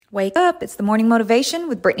Wake up. It's the morning motivation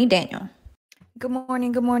with Brittany Daniel. Good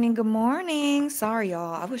morning, good morning, good morning. Sorry,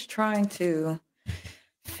 y'all. I was trying to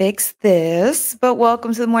fix this, but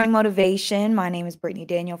welcome to the morning motivation. My name is Brittany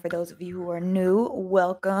Daniel. For those of you who are new,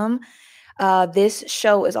 welcome. This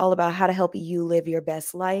show is all about how to help you live your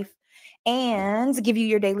best life and give you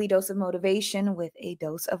your daily dose of motivation with a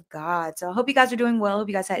dose of God. So I hope you guys are doing well. I hope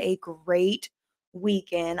you guys had a great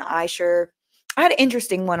weekend. I had an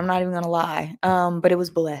interesting one. I'm not even going to lie. But it was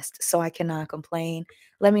blessed. So I cannot complain.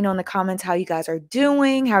 Let me know in the comments how you guys are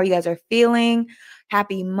doing, how you guys are feeling.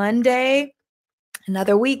 Happy Monday.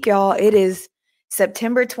 Another week, y'all. It is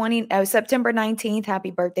September 19th.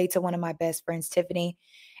 Happy birthday to one of my best friends, Tiffany.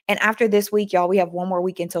 And after this week, y'all, we have one more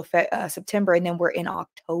week until September, and then we're in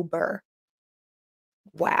October.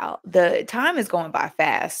 Wow. The time is going by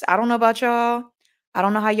fast. I don't know about y'all. I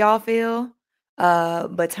don't know how y'all feel.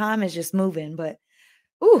 But time is just moving. But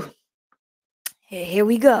ooh, here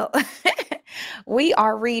we go. We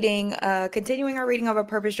are reading, continuing our reading of A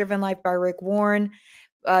Purpose-Driven Life by Rick Warren.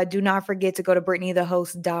 Do not forget to go to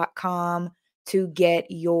BrittanyTheHost.com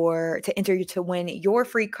to enter to win your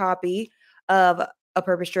free copy of A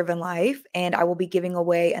Purpose-Driven Life. And I will be giving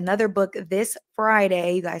away another book this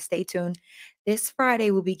Friday. You guys stay tuned. This Friday,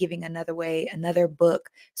 we'll be giving another book.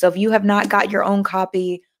 So if you have not got your own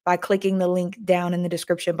copy, by clicking the link down in the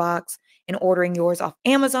description box and ordering yours off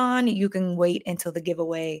Amazon, you can wait until the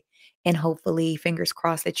giveaway and hopefully, fingers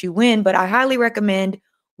crossed, that you win. But I highly recommend,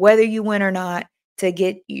 whether you win or not, to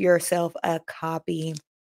get yourself a copy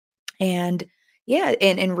and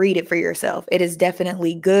read it for yourself. It is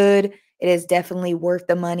definitely good. It is definitely worth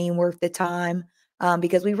the money, worth the time,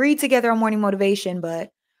 because we read together on Morning Motivation, but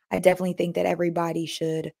I definitely think that everybody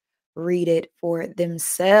should read it for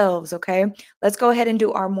themselves. Okay, let's go ahead and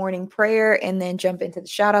do our morning prayer and then jump into the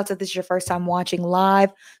shout outs. If this is your first time watching live,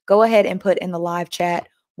 go ahead and put in the live chat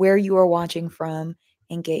where you are watching from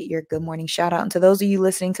and get your good morning shout out. And to those of you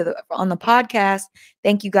listening on the podcast,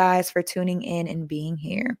 thank you guys for tuning in and being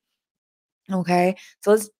here. Okay,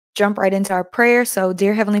 so let's jump right into our prayer. So,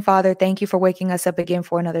 dear Heavenly Father, thank you for waking us up again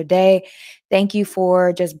for another day. Thank you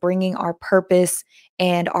for just bringing our purpose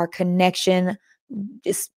and our connection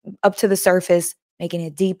just up to the surface, making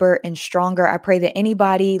it deeper and stronger. I pray that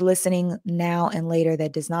anybody listening now and later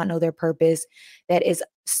that does not know their purpose, that is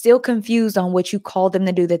still confused on what you called them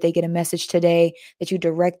to do, that they get a message today, that you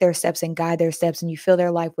direct their steps and guide their steps, and you fill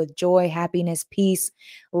their life with joy, happiness, peace,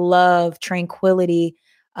 love, tranquility,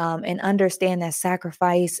 and understand that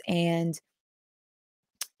sacrifice and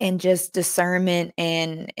just discernment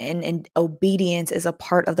and obedience is a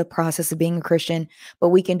part of the process of being a Christian, but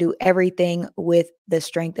we can do everything with the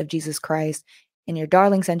strength of Jesus Christ. In your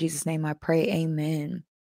darling son, Jesus' name, I pray. Amen.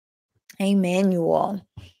 Amen, you all.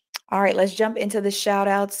 All right, let's jump into the shout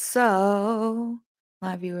outs. So,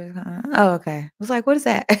 my viewers, okay. I was like, what is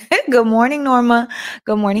that? Good morning, Norma.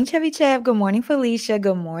 Good morning, Chevy Chev. Good morning, Felicia.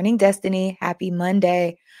 Good morning, Destiny. Happy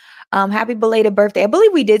Monday. Happy belated birthday. I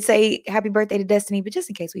believe we did say happy birthday to Destiny, but just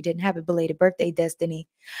in case we didn't, happy belated birthday, Destiny.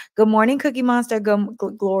 Good morning, Cookie Monster.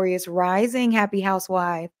 Glorious rising. Happy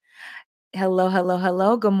housewife. Hello, hello,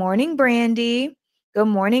 hello. Good morning, Brandy. Good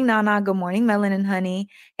morning, Nana. Good morning, Melon and Honey.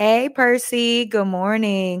 Hey, Percy. Good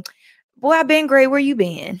morning. Boy, I've been great. Where you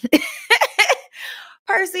been?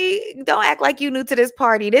 Percy, don't act like you new to this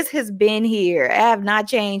party. This has been here. I have not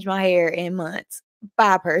changed my hair in months.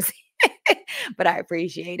 Bye, Percy. But I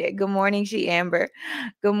appreciate it. Good morning, She Amber.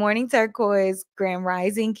 Good morning, Turquoise. Grand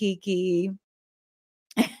Rising, Kiki.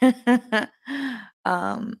 Percy's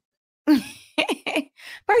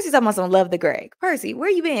talking about some love the Greg. Percy, where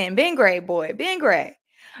you been? Been great, boy. Been great.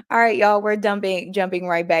 All right, y'all. We're jumping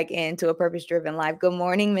right back into A Purpose-Driven Life. Good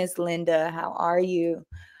morning, Miss Linda. How are you?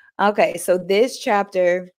 Okay, so this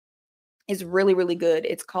chapter is really, really good.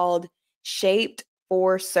 It's called Shaped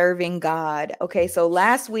for Serving God. Okay, so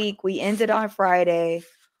last week we ended on Friday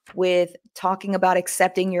with talking about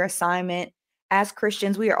accepting your assignment. As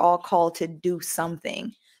Christians, we are all called to do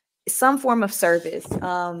something, some form of service.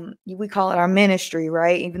 We call it our ministry,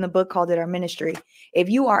 right? Even the book called it our ministry. If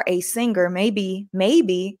you are a singer, maybe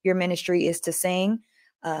your ministry is to sing,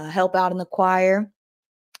 help out in the choir.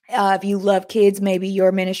 If you love kids, maybe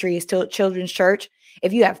your ministry is to children's church.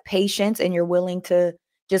 If you have patience and you're willing to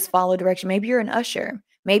just follow direction, maybe you're an usher.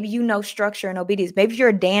 Maybe you know structure and obedience. Maybe if you're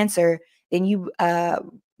a dancer, then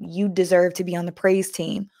you deserve to be on the praise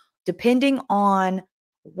team. Depending on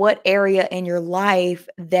what area in your life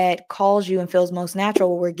that calls you and feels most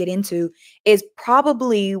natural, what we'll get into, is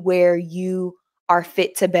probably where you are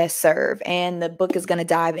fit to best serve. And the book is going to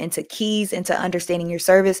dive into keys into understanding your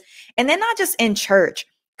service. And then not just in church,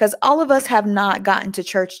 because all of us have not gotten to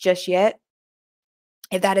church just yet.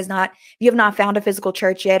 If that is not, if you have not found a physical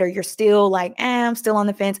church yet, or you're still like, I'm still on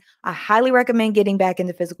the fence, I highly recommend getting back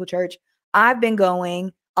into physical church. I've been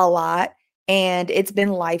going a lot and it's been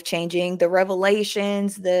life-changing. The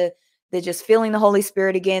revelations, the just feeling the Holy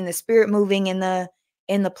Spirit again, the Spirit moving in the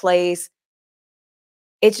place.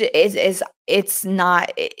 It's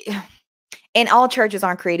not, and all churches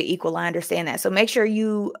aren't created equal. I understand that. So make sure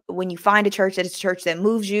when you find a church, that it's a church that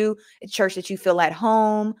moves you, a church that you feel at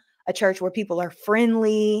home, a church where people are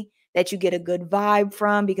friendly, that you get a good vibe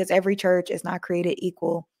from, because every church is not created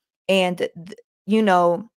equal. And you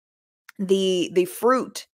know, the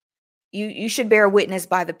fruit, you should bear witness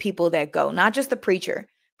by the people that go, not just the preacher.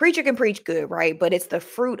 Preacher can preach good, right? But it's the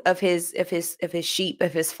fruit of his sheep,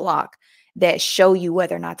 of his flock, that show you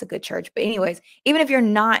whether or not it's a good church. But anyways, even if you're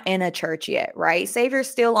not in a church yet, right? Say you're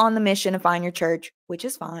still on the mission to find your church, which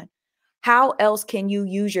is fine. How else can you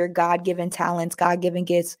use your God-given talents, God-given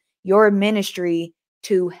gifts, your ministry,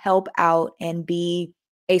 to help out and be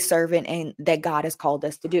a servant and that God has called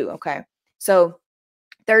us to do? Okay. So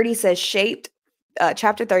 30 says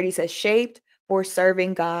chapter 30 says, shaped for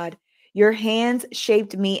serving God. Your hands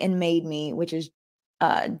shaped me and made me, which is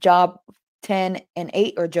Job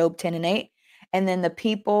 10:8, or Job 10:8. And then the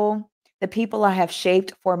people I have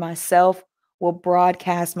shaped for myself will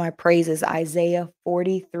broadcast my praises, Isaiah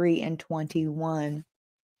 43:21.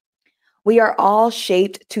 We are all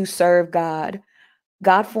shaped to serve God.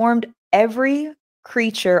 God formed every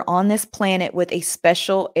creature on this planet with a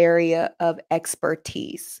special area of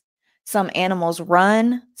expertise. Some animals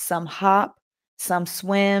run, some hop, some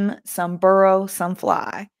swim, some burrow, some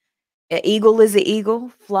fly. An eagle is an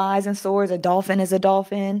eagle, flies and soars. A dolphin is a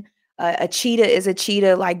dolphin. A cheetah is a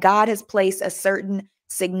cheetah. Like, God has placed a certain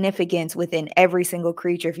significance within every single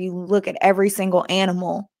creature. If you look at every single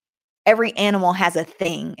animal, every animal has a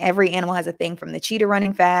thing. Every animal has a thing, from the cheetah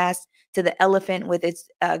running fast to the elephant with its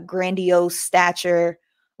grandiose stature,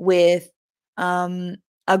 with a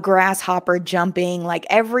grasshopper jumping. Like,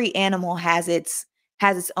 every animal has its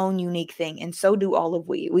own unique thing, and so do all of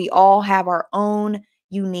we. We all have our own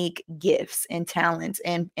unique gifts and talents,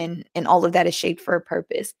 and all of that is shaped for a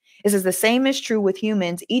purpose. This is the same is true with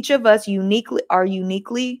humans. Each of us are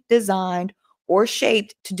uniquely designed or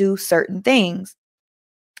shaped to do certain things.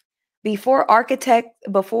 Before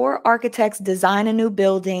architects design a new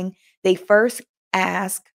building, they first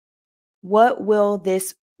ask, what will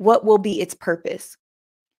be its purpose?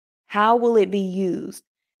 How will it be used?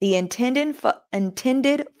 The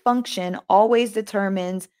intended function always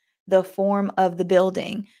determines the form of the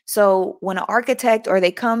building. So when an architect, or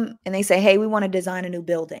they come and they say, hey, we want to design a new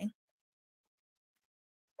building,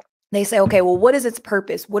 they say, okay, well, what is its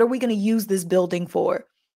purpose? What are we going to use this building for?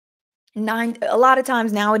 A lot of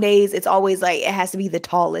times nowadays, it's always like, it has to be the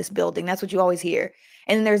tallest building. That's what you always hear.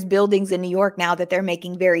 And then there's buildings in New York now that they're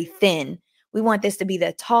making very thin. We want this to be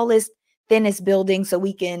the tallest, thinnest building, so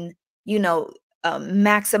we can,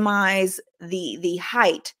 maximize the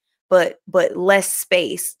height, but less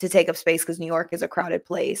space to take up space, because New York is a crowded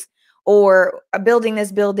place. Or a building,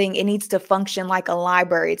 it needs to function like a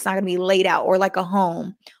library. It's not going to be laid out, or like a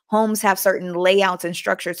home. Homes have certain layouts and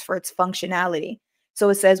structures for its functionality. So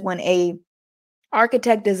it says, when a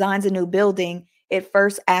architect designs a new building, it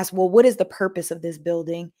first asks, well, what is the purpose of this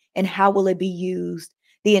building and how will it be used?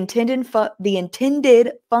 The intended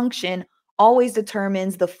function always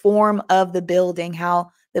determines the form of the building, how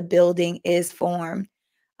the building is formed.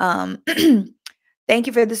 Thank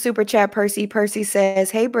you for the super chat, Percy. Percy says,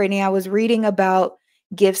 hey, Brittany, I was reading about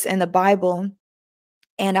gifts in the Bible,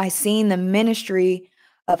 and I seen the ministry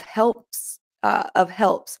of helps.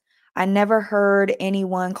 I never heard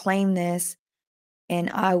anyone claim this, and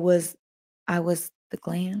I was the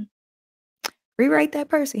gland. Rewrite that,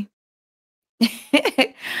 Percy.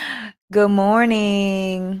 Good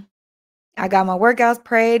morning. I got my workouts,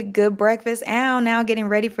 prayed, good breakfast. Now getting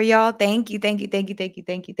ready for y'all. Thank you.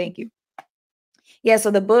 Yeah,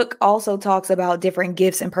 so the book also talks about different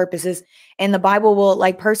gifts and purposes. And the Bible will,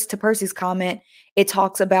 like, to Percy's comment, it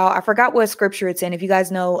talks about, I forgot what scripture it's in. If you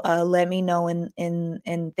guys know, let me know I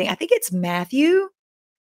think it's Matthew.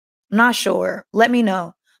 I'm not sure. Let me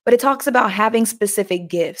know. But it talks about having specific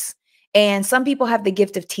gifts. And some people have the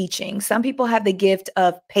gift of teaching. Some people have the gift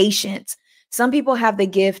of patience. Some people have the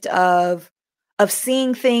gift of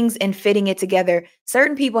seeing things and fitting it together.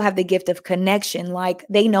 Certain people have the gift of connection, like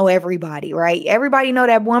they know everybody, right? Everybody know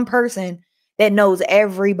that one person that knows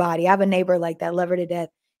everybody. I have a neighbor like that, love her to death.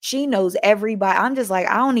 She knows everybody. I'm just like,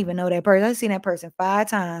 I don't even know that person. I've seen that person 5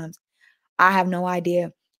 times. I have no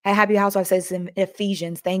idea. Happy Housewife says in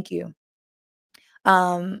Ephesians, thank you.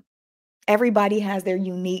 Everybody has their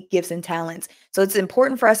unique gifts and talents. So it's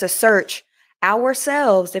important for us to search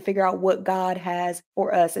ourselves to figure out what God has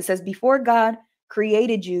for us. It says, before God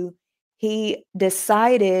created you, he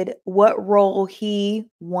decided what role he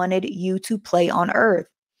wanted you to play on earth.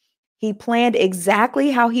 He planned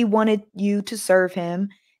exactly how he wanted you to serve him.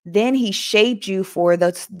 Then he shaped you for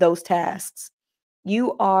those tasks.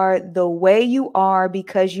 You are the way you are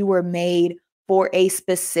because you were made for a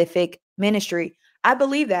specific ministry. I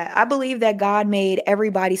believe that. I believe that God made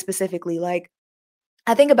everybody specifically. Like,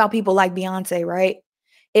 I think about people like Beyonce, right?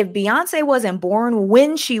 If Beyonce wasn't born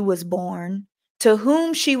when she was born, to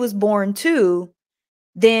whom she was born to,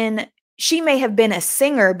 then she may have been a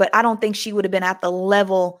singer, but I don't think she would have been at the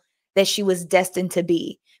level that she was destined to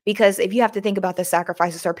be. Because if you have to think about the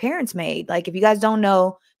sacrifices her parents made, like if you guys don't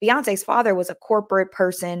know, Beyonce's father was a corporate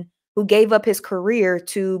person who gave up his career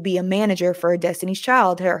to be a manager for Destiny's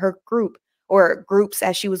Child, her group or groups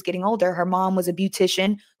as she was getting older. Her mom was a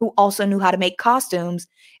beautician who also knew how to make costumes.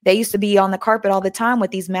 They used to be on the carpet all the time with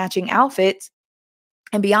these matching outfits.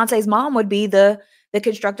 And Beyonce's mom would be the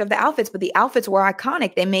constructor of the outfits, but the outfits were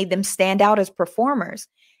iconic. They made them stand out as performers.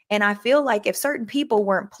 And I feel like if certain people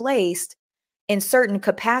weren't placed in certain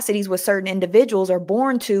capacities with certain individuals or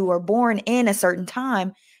born in a certain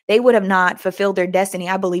time, they would have not fulfilled their destiny,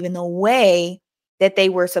 I believe, in the way that they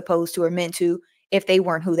were supposed to or meant to, if they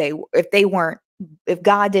weren't if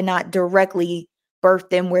God did not directly birth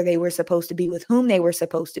them where they were supposed to be, with whom they were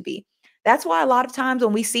supposed to be. That's why a lot of times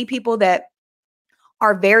when we see people that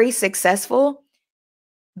are very successful,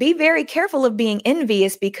 be very careful of being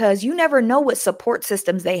envious, because you never know what support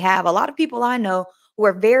systems they have. A lot of people I know who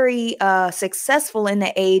are very successful in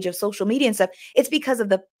the age of social media and stuff, it's because of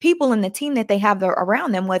the people in the team that they have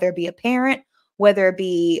around them, whether it be a parent, whether it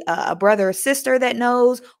be a brother or sister that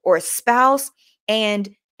knows, or a spouse. And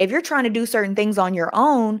if you're trying to do certain things on your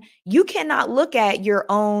own, you cannot look at your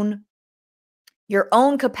own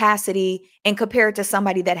capacity and compare it to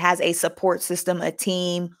somebody that has a support system, a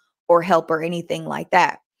team, or help, or anything like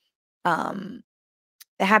that.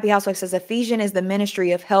 The Happy Housewife says Ephesians is the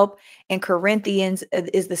ministry of help and Corinthians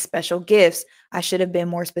is the special gifts. I should have been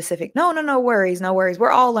more specific. No worries.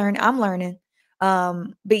 We're all learning. I'm learning.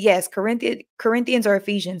 But yes, Corinthians or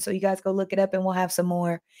Ephesians. So you guys go look it up and we'll have some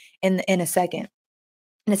more in a second.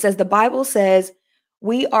 And it says, the Bible says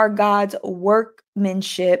we are God's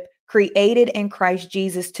workmanship, created in Christ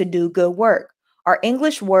Jesus to do good work. Our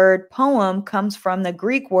English word poem comes from the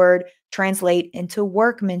Greek word translate into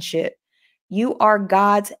workmanship. You are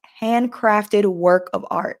God's handcrafted work of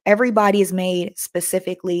art. Everybody is made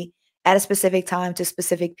specifically at a specific time to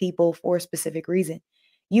specific people for a specific reason.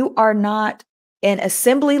 You are not an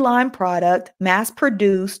assembly line product, mass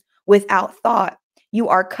produced without thought. You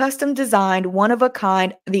are custom designed, one of a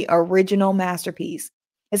kind, the original masterpiece.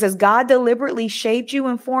 It says God deliberately shaped you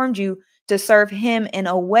and formed you to serve him in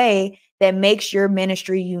a way that makes your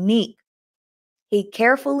ministry unique. He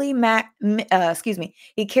carefully mixed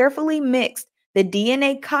the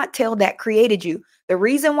DNA cocktail that created you. The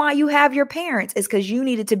reason why you have your parents is because you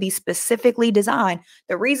needed to be specifically designed.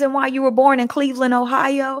 The reason why you were born in Cleveland,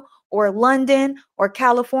 Ohio, or London, or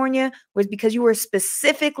California was because you were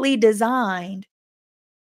specifically designed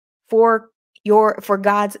for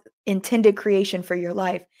God's intended creation for your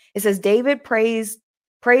life. It says David praised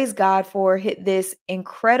God for this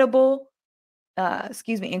incredible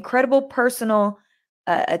personal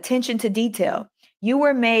attention to detail. You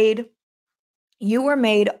were made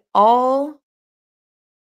all,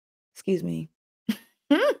 it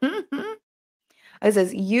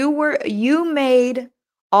says you made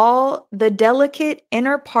all the delicate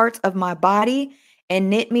inner parts of my body and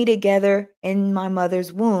knit me together in my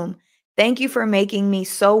mother's womb. Thank you for making me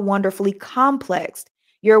so wonderfully complex.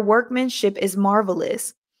 Your workmanship is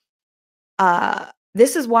marvelous.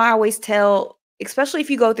 This is why I always tell, especially if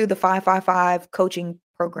you go through the 555 coaching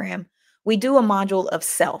program, we do a module of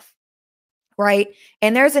self, right?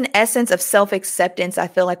 And there's an essence of self-acceptance I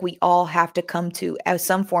feel like we all have to come to at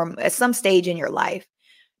some stage in your life,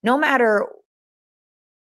 no matter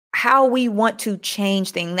how we want to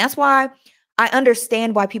change things. That's why I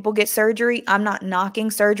understand why people get surgery. I'm not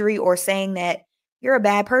knocking surgery or saying that you're a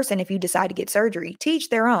bad person if you decide to get surgery. Teach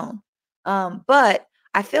their own. But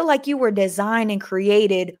I feel like you were designed and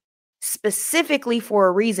created specifically for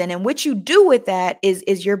a reason. And what you do with that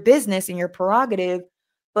is your business and your prerogative.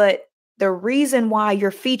 But the reason why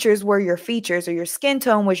your features were your features, or your skin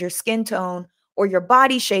tone was your skin tone, or your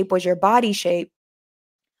body shape was your body shape,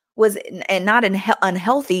 was, and not an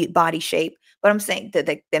unhealthy body shape, but I'm saying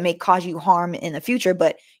that may cause you harm in the future.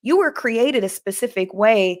 But you were created a specific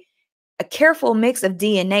way, a careful mix of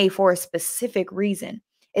DNA for a specific reason.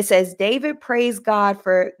 It says David praised God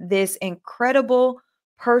for this incredible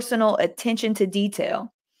personal attention to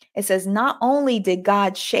detail. It says, not only did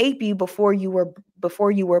God shape you before your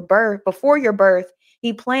birth,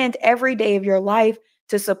 he planned every day of your life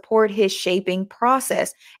to support his shaping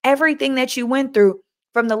process. Everything that you went through,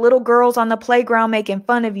 from the little girls on the playground making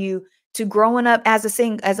fun of you, to growing up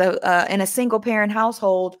in a single parent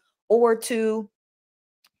household, or to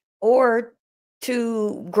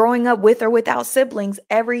growing up with or without siblings,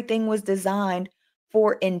 everything was designed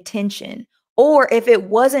for intention. Or if it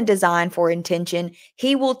wasn't designed for intention,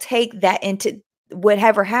 he will take that into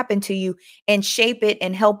whatever happened to you and shape it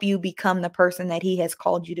and help you become the person that he has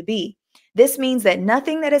called you to be. This means that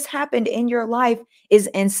nothing that has happened in your life is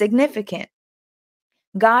insignificant.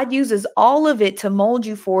 God uses all of it to mold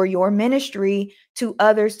you for your ministry to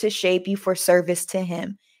others, to shape you for service to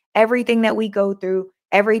him. Everything that we go through,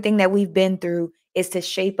 everything that we've been through, is to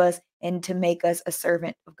shape us and to make us a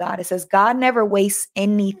servant of God. It says God never wastes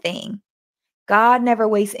anything. God never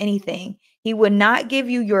wastes anything. He would not give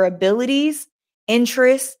you your abilities,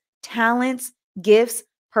 interests, talents, gifts,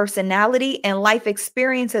 personality, and life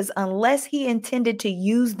experiences unless he intended to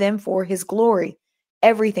use them for his glory.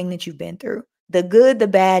 Everything that you've been through, the good, the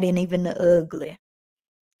bad, and even the ugly,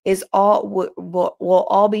 is all will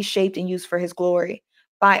all be shaped and used for his glory.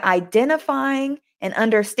 By identifying and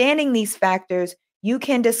understanding these factors, you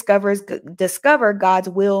can discover God's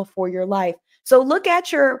will for your life. So look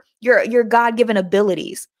at your God-given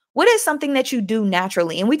abilities. What is something that you do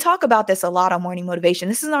naturally? And we talk about this a lot on Morning Motivation.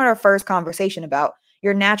 This is not our first conversation about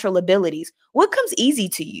your natural abilities. What comes easy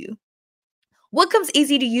to you? What comes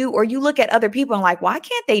easy to you? Or you look at other people and like, why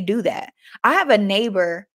can't they do that? I have a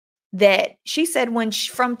neighbor that she said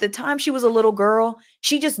from the time she was a little girl,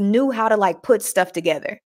 she just knew how to like put stuff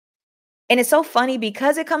together. And it's so funny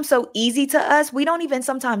because it comes so easy to us. We don't even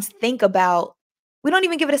sometimes we don't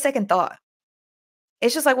even give it a second thought.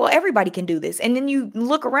 It's just like, well, everybody can do this. And then you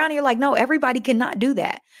look around and you're like, no, everybody cannot do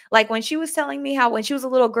that. Like when she was telling me how when she was a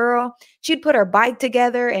little girl, she'd put her bike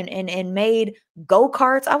together and made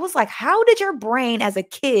go-karts. I was like, how did your brain as a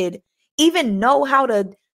kid even know how to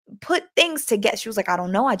put things together? She was like, I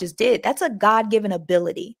don't know. I just did. That's a God-given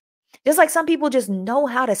ability. Just like some people just know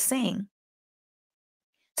how to sing.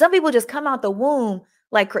 Some people just come out the womb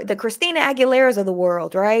like the Christina Aguileras of the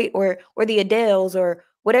world, right? Or the Adeles or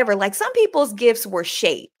whatever. Like some people's gifts were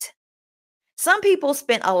shaped. Some people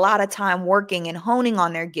spent a lot of time working and honing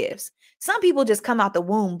on their gifts. Some people just come out the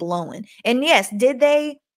womb blowing. And yes, did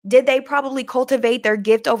they probably cultivate their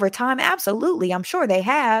gift over time? Absolutely. I'm sure they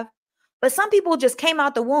have. But some people just came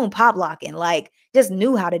out the womb pop locking, like just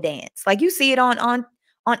knew how to dance. Like you see it on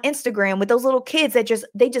Instagram with those little kids that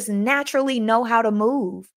they just naturally know how to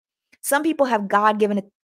move. Some people have God-given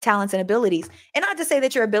talents and abilities. And not to say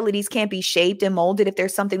that your abilities can't be shaped and molded if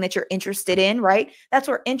there's something that you're interested in, right? That's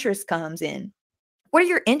where interest comes in. What are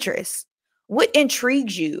your interests? What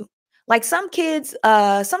intrigues you? Like some kids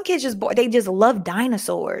they just love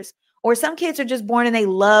dinosaurs, or some kids are just born and they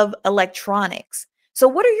love electronics. So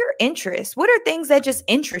what are your interests? What are things that just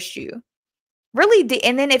interest you? Really,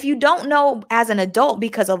 and then if you don't know as an adult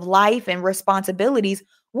because of life and responsibilities,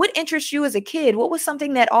 what interests you as a kid? What was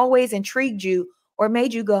something that always intrigued you or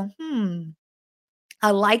made you go,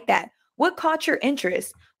 I like that? What caught your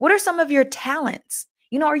interest? What are some of your talents?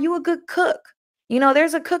 Are you a good cook?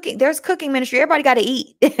 There's cooking ministry. Everybody got to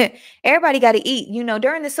eat. Everybody got to eat.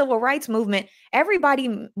 During the civil rights movement,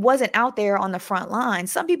 everybody wasn't out there on the front line.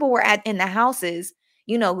 Some people were in the houses,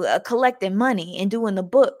 collecting money and doing the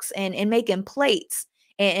books and making plates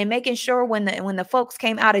and making sure when the folks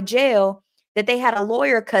came out of jail that they had a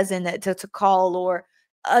lawyer cousin to call, or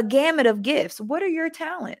a gamut of gifts. What are your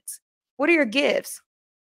talents? What are your gifts?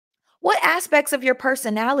 What aspects of your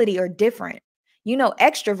personality are different?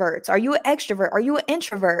 Extroverts. Are you an extrovert? Are you an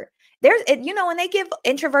introvert? And they give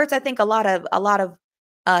introverts, I think, a lot of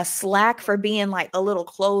slack for being like a little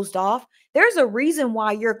closed off. There's a reason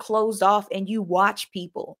why you're closed off and you watch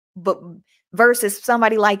people, but versus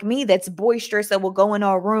somebody like me that's boisterous, that will go in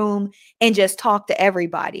our room and just talk to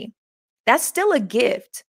everybody. That's still a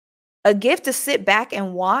gift to sit back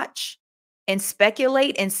and watch and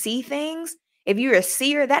speculate and see things. If you're a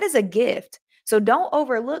seer, that is a gift. So don't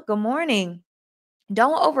overlook, good morning.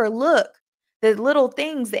 Don't overlook the little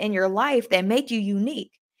things in your life that make you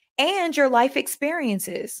unique and your life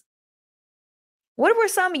experiences. What were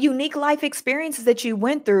some unique life experiences that you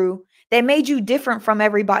went through that made you different from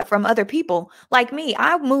other people? Like me,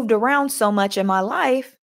 I've moved around so much in my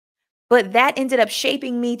life, but that ended up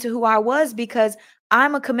shaping me to who I was because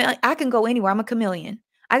I'm a chameleon. I can go anywhere. I'm a chameleon.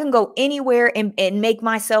 I can go anywhere and make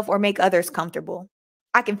myself or make others comfortable.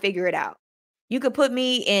 I can figure it out. You could put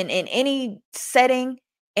me in any setting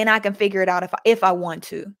and I can figure it out if I want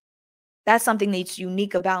to. That's something that's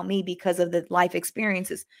unique about me because of the life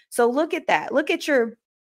experiences. So look at that. Look at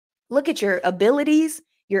your abilities,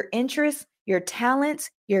 your interests, your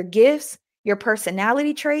talents, your gifts, your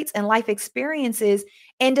personality traits and life experiences,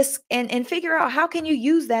 and figure out how can you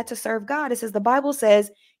use that to serve God. It says the Bible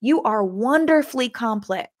says you are wonderfully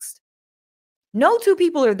complex. No two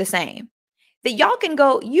people are the same. That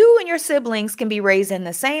you and your siblings can be raised in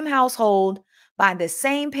the same household by the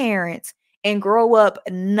same parents and grow up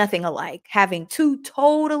nothing alike, having two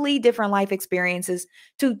totally different life experiences,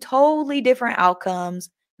 two totally different outcomes,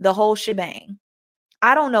 the whole shebang.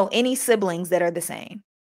 I don't know any siblings that are the same.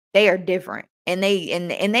 They are different. And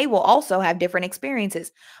they will also have different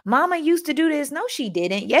experiences. Mama used to do this. No, she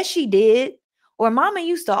didn't. Yes, she did. Or mama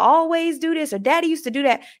used to always do this, or daddy used to do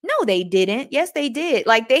that. No, they didn't. Yes, they did.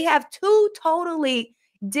 Like they have two totally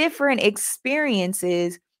different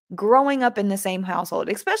experiences growing up in the same household,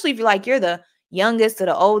 especially if you're the youngest or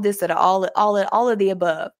the oldest or the all of the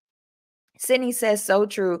above. Sydney says so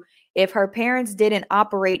true. If her parents didn't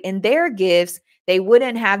operate in their gifts, they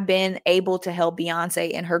wouldn't have been able to help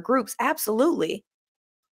Beyonce and her groups. Absolutely.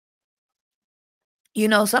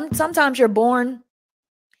 Sometimes you're born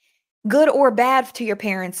good or bad to your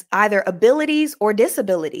parents, either abilities or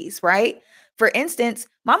disabilities, right? For instance,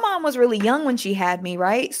 my mom was really young when she had me,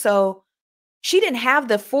 right? So she didn't have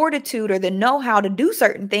the fortitude or the know-how to do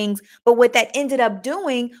certain things, but what that ended up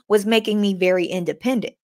doing was making me very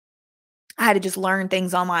independent. I had to just learn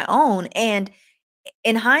things on my own. And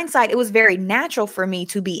in hindsight, it was very natural for me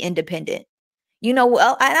to be independent.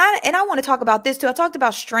 Well, and I want to talk about this too. I talked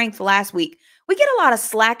about strength last week. We get a lot of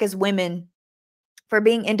slack as women for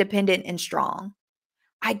being independent and strong.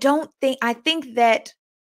 I think that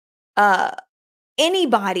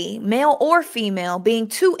anybody, male or female, being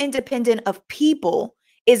too independent of people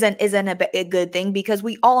isn't a good thing, because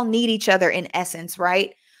we all need each other in essence,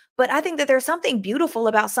 right? But I think that there's something beautiful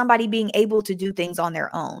about somebody being able to do things on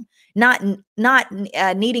their own, not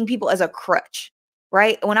needing people as a crutch,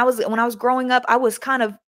 right? When I was growing up, I was kind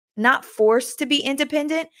of not forced to be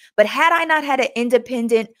independent, but had I not had an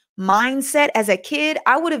independent mindset as a kid,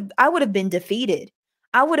 I would have been defeated.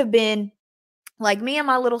 I would have been like, me and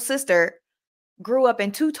my little sister grew up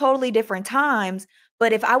in two totally different times.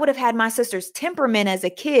 But if I would have had my sister's temperament as a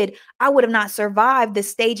kid, I would have not survived the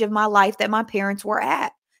stage of my life that my parents were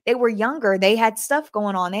at. They were younger. They had stuff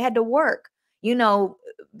going on. They had to work.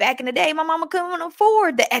 Back in the day, my mama couldn't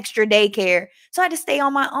afford the extra daycare. So I had to stay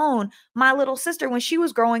on my own. My little sister, when she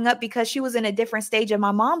was growing up, because she was in a different stage of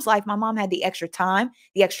my mom's life, my mom had the extra time,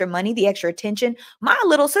 the extra money, the extra attention. My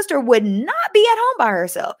little sister would not be at home by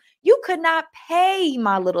herself. You could not pay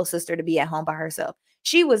my little sister to be at home by herself.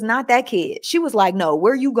 She was not that kid. She was like, no,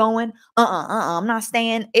 where you going? I'm not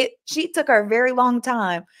staying. She took her a very long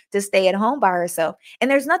time to stay at home by herself. And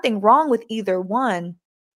there's nothing wrong with either one.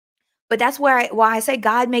 But that's why I say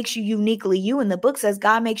God makes you uniquely you. And the book says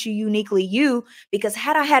God makes you uniquely you, because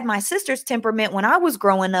had I had my sister's temperament when I was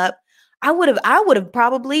growing up, I would have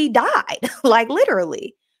probably died, like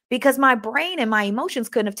literally, because my brain and my emotions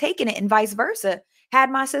couldn't have taken it, and vice versa. Had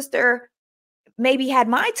my sister maybe had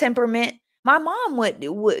my temperament, my mom they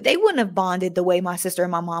wouldn't have bonded the way my sister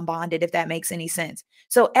and my mom bonded, if that makes any sense.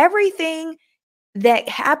 So everything that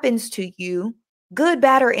happens to you, good,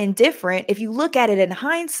 bad, or indifferent, if you look at it in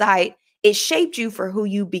hindsight, it shaped you for who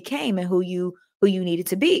you became and who you needed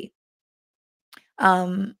to be.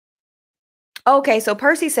 Okay, so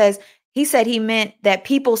Percy says, he meant that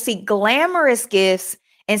people seek glamorous gifts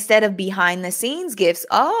instead of behind the scenes gifts.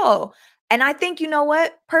 Oh, and I think, you know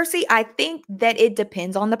what, Percy, I think that it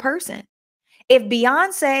depends on the person. If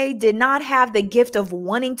Beyonce did not have the gift of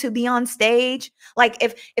wanting to be on stage, like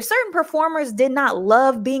if certain performers did not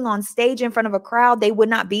love being on stage in front of a crowd, they would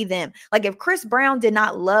not be them. Like if Chris Brown did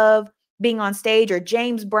not love being on stage, or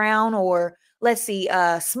James Brown, or let's see,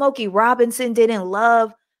 Smokey Robinson didn't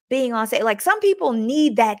love being on stage. Like some people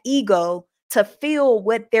need that ego to feel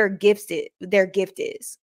what their gift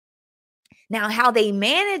is. Now, how they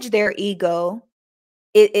manage their ego,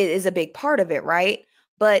 it is a big part of it, right?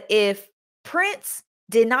 But if Prince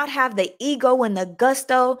did not have the ego and the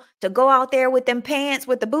gusto to go out there with them pants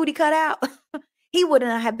with the booty cut out, he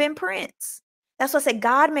wouldn't have been Prince. That's why I said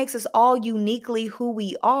God makes us all uniquely who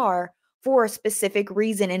we are for a specific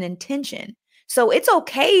reason and intention. So it's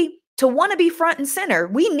okay to want to be front and center.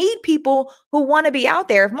 We need people who want to be out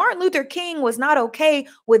there. If Martin Luther King was not okay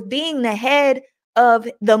with being the head of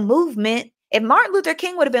the movement, if Martin Luther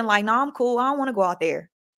King would have been like, no, I'm cool, I don't want to go out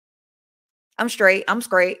there, I'm straight, I'm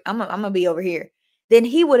going to be over here, then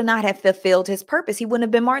he would not have fulfilled his purpose. He wouldn't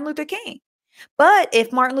have been Martin Luther King. But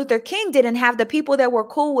if Martin Luther King didn't have the people that were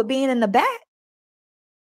cool with being in the back,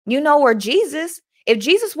 or Jesus, if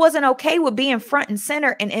Jesus wasn't okay with being front and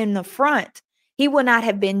center and in the front, he would not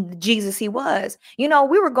have been the Jesus he was. Me and my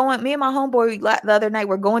homeboy the other night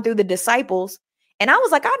were going through the disciples, and I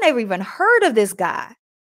was like, I never even heard of this guy.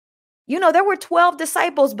 There were 12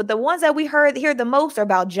 disciples, but the ones that we hear the most are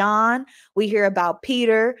about John. We hear about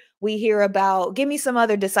Peter. We hear about, give me some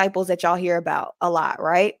other disciples that y'all hear about a lot,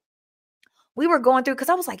 right? We were going through, because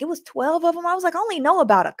I was like, it was 12 of them. I was like, I only know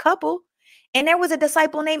about a couple. And there was a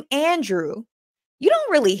disciple named Andrew. You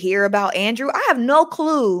don't really hear about Andrew. I have no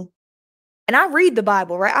clue. And I read the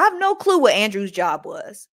Bible, right? I have no clue what Andrew's job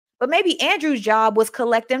was. But maybe Andrew's job was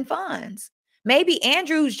collecting funds. Maybe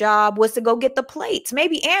Andrew's job was to go get the plates.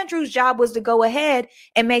 Maybe Andrew's job was to go ahead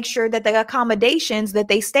and make sure that the accommodations that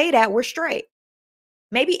they stayed at were straight.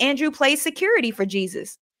 Maybe Andrew played security for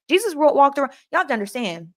Jesus. Jesus walked around. Y'all have to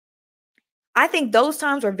understand. I think those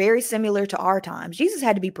times were very similar to our times. Jesus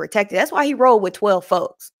had to be protected. That's why he rolled with 12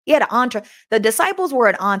 folks. He had an entourage. The disciples were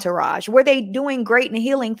an entourage. Were they doing great and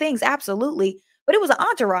healing things? Absolutely. But it was an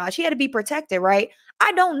entourage. He had to be protected, right?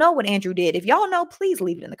 I don't know what Andrew did. If y'all know, please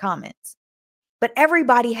leave it in the comments. But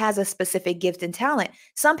everybody has a specific gift and talent.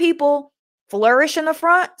 Some people flourish in the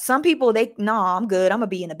front. Some people, I'm good. I'm going to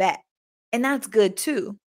be in the back. And that's good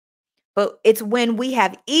too. But it's when we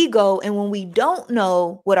have ego and when we don't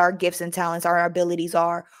know what our gifts and talents, our abilities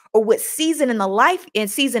are, or what season in life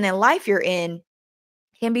you're in,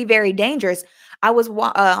 can be very dangerous. I was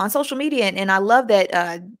on social media, and I love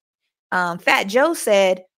that Fat Joe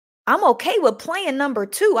said, I'm okay with playing number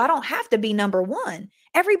 2. I don't have to be number 1.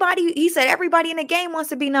 He said everybody in the game wants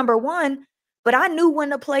to be number 1, but I knew when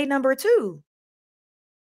to play number 2.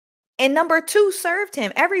 And number 2 served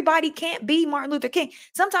him. Everybody can't be Martin Luther King.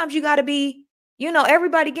 Sometimes you got to be,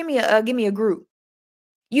 everybody give me a group.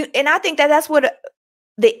 And I think that's what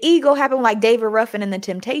the ego happened, like David Ruffin and the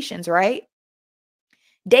Temptations, right?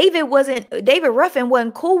 David Ruffin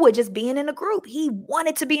wasn't cool with just being in a group. He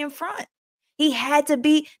wanted to be in front. He had to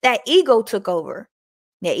be, that ego took over.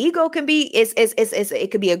 Now, ego can be,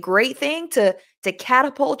 it could be a great thing to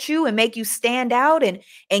catapult you and make you stand out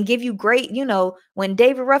and give you great, when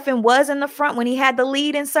David Ruffin was in the front, when he had the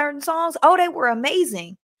lead in certain songs, they were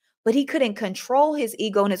amazing. But he couldn't control his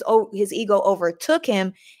ego, and his ego overtook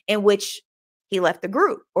him, in which he left the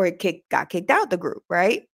group, or got kicked out the group,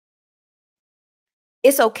 right?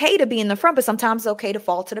 It's okay to be in the front, but sometimes it's okay to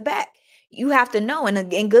fall to the back. You have to know,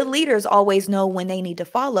 and good leaders always know when they need to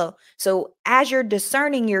follow. So as you're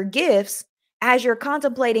discerning your gifts, as you're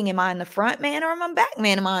contemplating, am I in the front man or am I back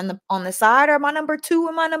man? Am I on the side, or am I number 2?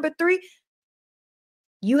 Am I number 3?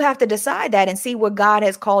 You have to decide that and see what God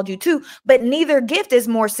has called you to. But neither gift is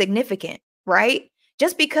more significant, right?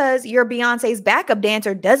 Just because you're Beyonce's backup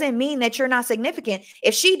dancer doesn't mean that you're not significant.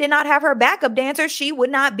 If she did not have her backup dancer, she would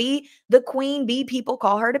not be the queen bee people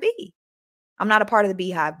call her to be. I'm not a part of the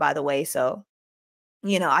Beehive, by the way. So,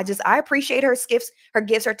 I appreciate her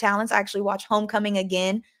gifts, her talents. I actually watched Homecoming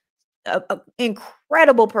again. An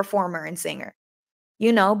incredible performer and singer,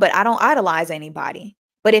 but I don't idolize anybody.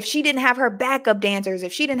 But if she didn't have her backup dancers,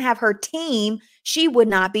 if she didn't have her team, she would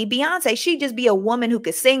not be Beyonce. She'd just be a woman who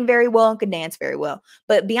could sing very well and could dance very well.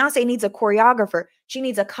 But Beyonce needs a choreographer. She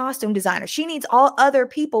needs a costume designer. She needs all other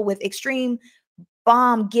people with extreme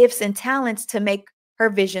bomb gifts and talents to make her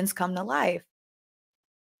visions come to life.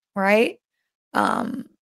 Right?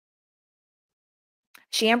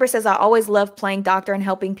 She Amber says, I always love playing doctor and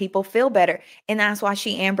helping people feel better. And that's why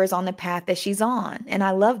She Amber's on the path that she's on. And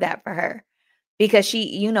I love that for her. Because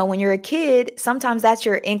she, when you're a kid, sometimes that's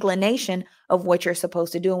your inclination of what you're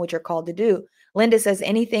supposed to do and what you're called to do. Linda says,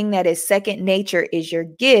 anything that is second nature is your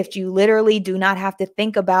gift. You literally do not have to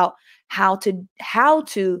think about how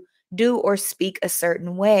to do or speak a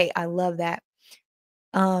certain way. I love that.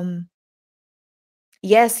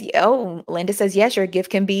 Yes. Oh, Linda says, yes, your gift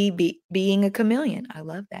can be being a chameleon. I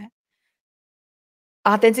love that.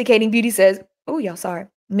 Authenticating Beauty says, oh, y'all, sorry.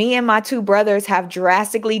 Me and my 2 brothers have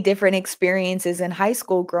drastically different experiences in high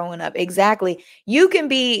school growing up. Exactly. You can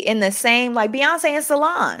be in the same, like Beyonce and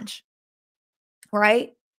Solange,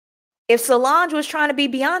 right? If Solange was trying to be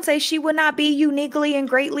Beyonce, she would not be uniquely and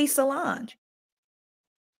greatly Solange.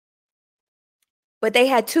 But they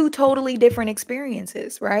had 2 totally different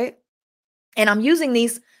experiences, right? And I'm using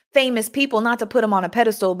these famous people not to put them on a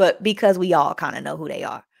pedestal, but because we all kind of know who they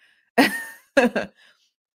are.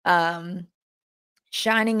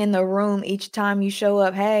 Shining in the room each time you show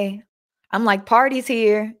up. Hey, I'm like, party's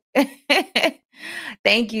here.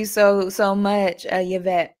 Thank you so much,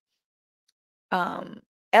 Yvette.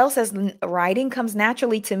 Elle says, writing comes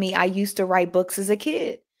naturally to me. I used to write books as a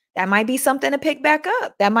kid. That might be something to pick back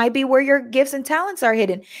up. That might be where your gifts and talents are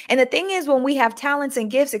hidden. And the thing is, when we have talents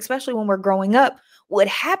and gifts, especially when we're growing up, what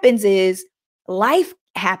happens is life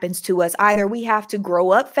happens to us. Either we have to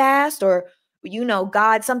grow up fast, or,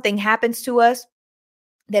 God, something happens to us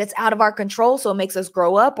that it's out of our control. So it makes us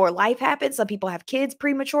grow up, or life happens. Some people have kids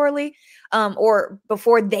prematurely, or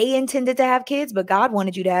before they intended to have kids, but God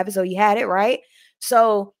wanted you to have it. So you had it, right?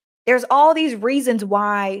 So there's all these reasons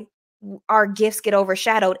why our gifts get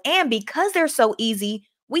overshadowed. And because they're so easy,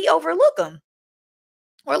 we overlook them.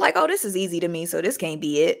 We're like, oh, this is easy to me, so this can't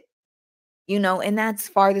be it. And that's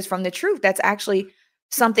farthest from the truth. That's actually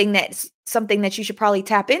something that you should probably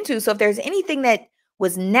tap into. So if there's anything that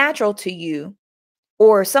was natural to you,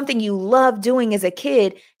 or something you love doing as a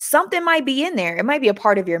kid, something might be in there. It might be a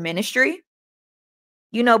part of your ministry,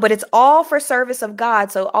 but it's all for service of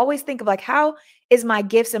God. So always think of like, how is my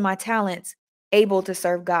gifts and my talents able to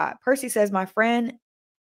serve God? Percy says, my friend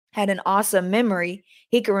had an awesome memory.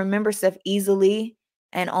 He could remember stuff easily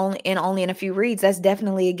and only in a few reads. That's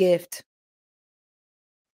definitely a gift.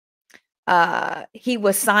 He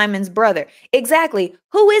was Simon's brother. Exactly.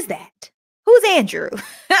 Who is that? Who's Andrew?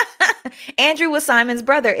 Andrew was Simon's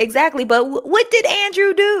brother. Exactly. But what did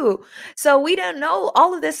Andrew do? So we don't know.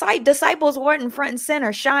 All of the disciples weren't in front and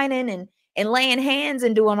center, shining and laying hands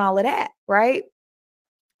and doing all of that, right?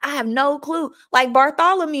 I have no clue. Like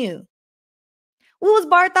Bartholomew. What was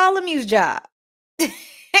Bartholomew's job?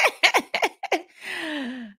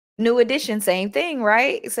 New edition, same thing,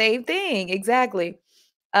 right? Same thing. Exactly.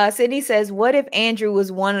 Sydney says, what if Andrew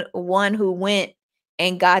was one who went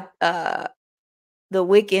and got the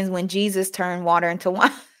Wiccans when Jesus turned water into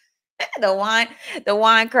wine? the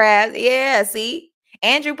wine crabs. Yeah, see?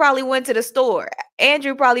 Andrew probably went to the store.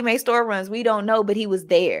 Andrew probably made store runs. We don't know, but he was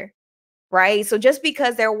there, right? So just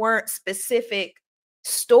because there weren't specific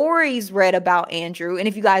stories read about Andrew, and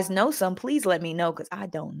if you guys know some, please let me know, because I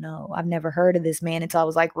don't know. I've never heard of this man until I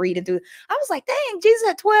was like reading through. I was like, dang, Jesus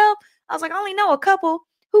had 12. I was like, I only know a couple.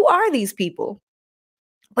 Who are these people?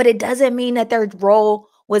 But it doesn't mean that their role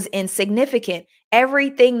was insignificant.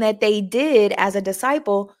 Everything that they did as a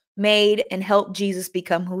disciple made and helped Jesus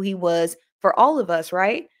become who he was for all of us,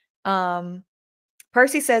 right?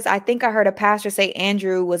 Percy says, I think I heard a pastor say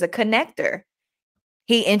Andrew was a connector.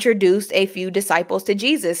 He introduced a few disciples to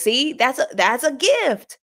Jesus. See, that's a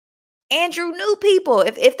gift. Andrew knew people.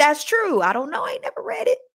 If that's true, I don't know. I ain't never read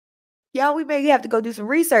it. Y'all, we may have to go do some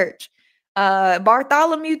research.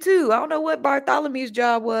 Bartholomew too. I don't know what Bartholomew's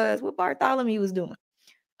job was, what Bartholomew was doing.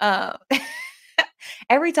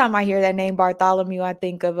 Every time I hear that name Bartholomew, I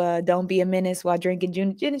think of Don't Be a Menace while drinking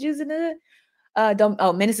gin and juice in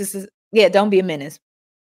the Menace is, yeah, Don't Be a Menace.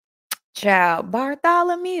 Child,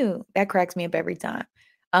 Bartholomew. That cracks me up every time.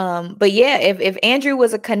 But yeah, if Andrew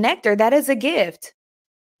was a connector, that is a gift.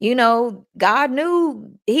 God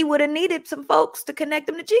knew he would have needed some folks to connect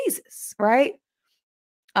them to Jesus, right?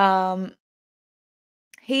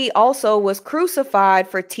 He also was crucified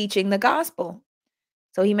for teaching the gospel.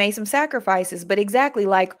 So he made some sacrifices, but exactly,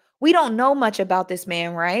 like, we don't know much about this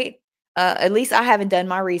man, right? At least I haven't done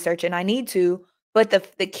my research, and I need to. But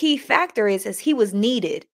the key factor is he was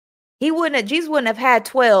needed. Jesus wouldn't have had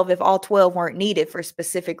 12 if all 12 weren't needed for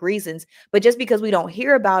specific reasons. But just because we don't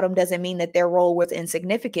hear about them doesn't mean that their role was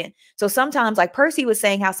insignificant. So sometimes, like Percy was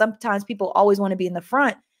saying, how sometimes people always want to be in the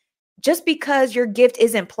front. Just because your gift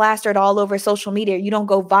isn't plastered all over social media, you don't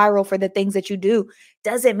go viral for the things that you do,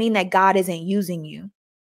 doesn't mean that God isn't using you.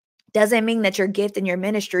 Doesn't mean that your gift and your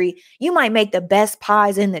ministry, you might make the best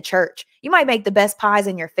pies in the church. You might make the best pies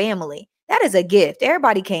in your family. That is a gift.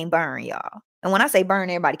 Everybody can't burn, y'all. And when I say burn,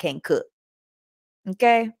 everybody can't cook.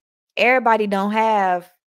 Okay? Everybody don't have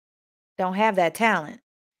that talent.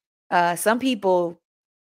 Some people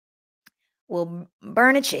will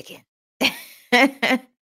burn a chicken.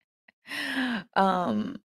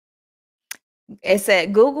 It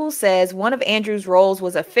said, Google says one of Andrew's roles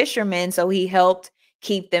was a fisherman, so he helped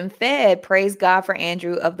keep them fed. Praise God for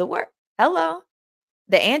Andrew of the world. Hello.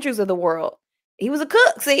 The Andrews of the world. He was a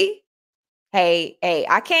cook, see? Hey,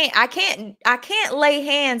 I can't lay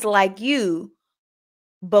hands like you,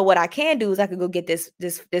 but what I can do is I can go get this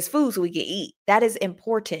food so we can eat. That is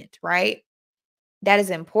important, right? That is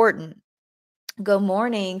important. Good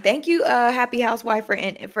morning. Thank you, Happy Housewife,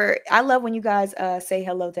 for I love when you guys say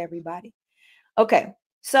hello to everybody. Okay,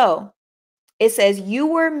 so it says you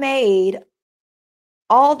were made,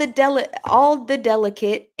 all the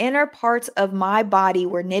delicate inner parts of my body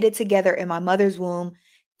were knitted together in my mother's womb.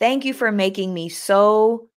 Thank you for making me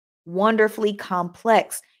so wonderfully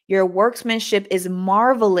complex. Your workmanship is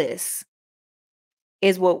marvelous.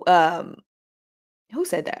 Is what who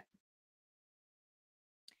said that?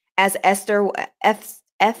 As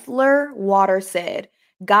Ethler Water said,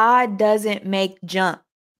 God doesn't make junk.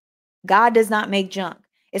 God does not make junk.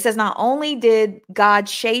 It says not only did God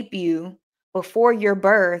shape you before your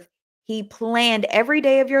birth, he planned every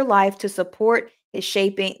day of your life to support his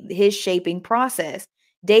shaping process.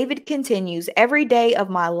 David continues, every day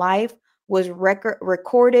of my life was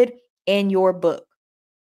recorded in your book.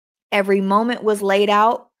 Every moment was laid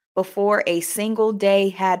out before a single day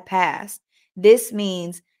had passed. This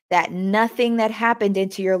means that nothing that happened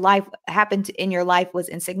in your life was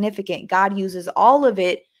insignificant. God uses all of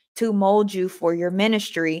it to mold you for your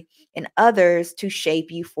ministry and others to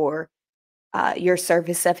shape you for your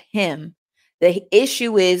service of him. The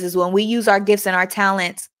issue is when we use our gifts and our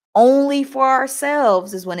talents only for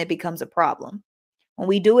ourselves is when it becomes a problem. When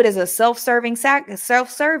we do it as a self-serving,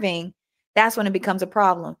 that's when it becomes a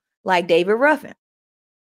problem. Like David Ruffin.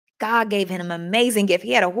 God gave him an amazing gift.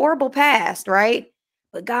 He had a horrible past, right?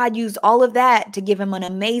 But God used all of that to give him an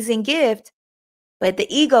amazing gift. But the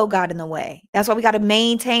ego got in the way. That's why we got to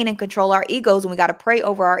maintain and control our egos. And we got to pray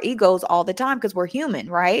over our egos all the time because we're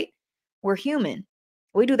human, right? We're human.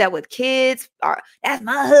 We do that with kids. That's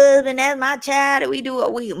my husband. That's my child. We do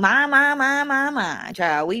it. My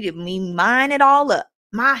child. We mine it all up.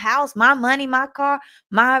 My house, my money, my car,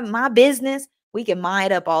 my business. We can mine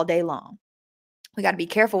it up all day long. We got to be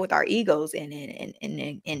careful with our egos and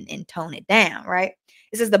tone it down, right?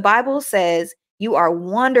 It says the Bible says you are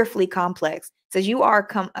wonderfully complex. It says you are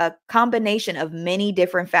a combination of many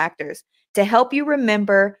different factors. To help you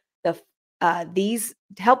remember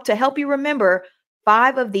help you remember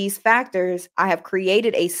 5 of these factors, I have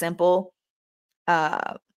created a simple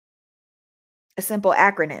acronym,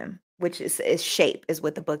 which is SHAPE, is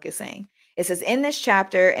what the book is saying. It says in this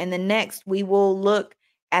chapter and the next, we will look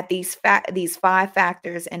at these 5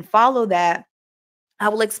 factors and follow that. I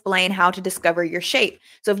will explain how to discover your shape.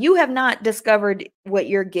 So if you have not discovered what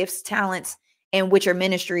your gifts, talents, and what your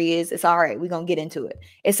ministry is, it's all right. We're going to get into it.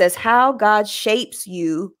 It says how God shapes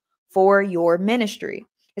you for your ministry.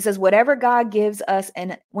 It says whenever God gives us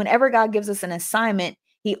an assignment,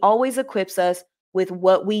 he always equips us with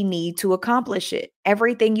what we need to accomplish it.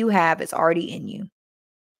 Everything you have is already in you.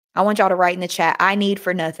 I want y'all to write in the chat, I need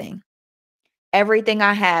for nothing. Everything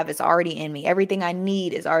I have is already in me. Everything I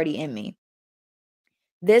need is already in me.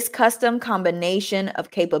 This custom combination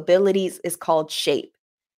of capabilities is called shape.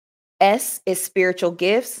 S is spiritual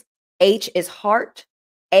gifts. H is heart.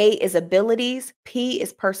 A is abilities. P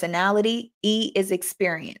is personality. E is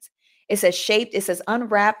experience. It says shaped. It says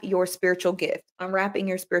unwrap your spiritual gift. Unwrapping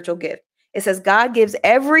your spiritual gift. It says God gives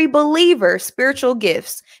every believer spiritual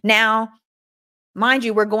gifts. Now, mind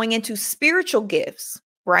you, we're going into spiritual gifts,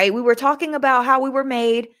 right? We were talking about how we were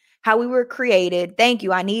made, how we were created. Thank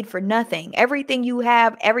you. I need for nothing. Everything you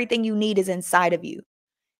have, everything you need is inside of you.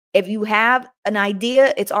 If you have an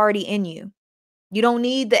idea, it's already in you. You don't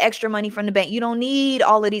need the extra money from the bank. You don't need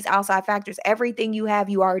all of these outside factors. Everything you have,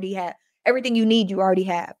 you already have. Everything you need, you already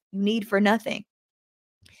have. You need for nothing.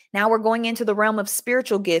 Now we're going into the realm of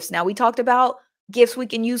spiritual gifts. Now we talked about gifts we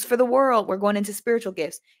can use for the world. We're going into spiritual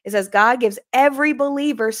gifts. It says God gives every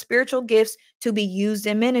believer spiritual gifts to be used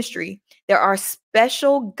in ministry. There are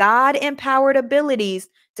special God-empowered abilities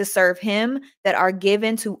to serve him that are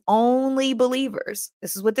given to only believers.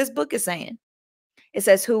 This is what this book is saying. It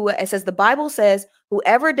says the Bible says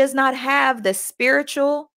whoever does not have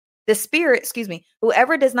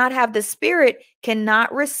whoever does not have the Spirit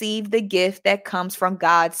cannot receive the gift that comes from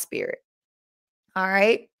God's Spirit. All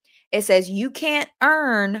right. It says you can't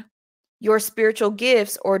earn your spiritual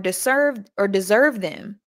gifts or deserve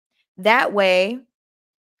them.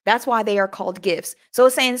 That's why they are called gifts. So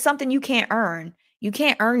it's saying something you can't earn. You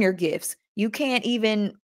can't earn your gifts. You can't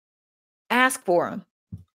even ask for them.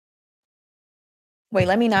 Wait,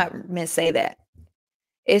 let me not say that.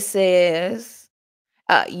 It says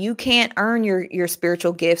you can't earn your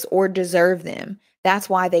spiritual gifts or deserve them. That's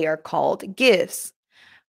why they are called gifts.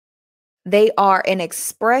 They are an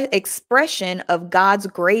expression of God's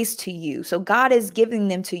grace to you. So God is giving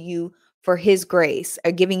them to you for his grace,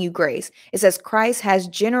 or giving you grace. It says Christ has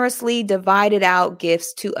generously divided out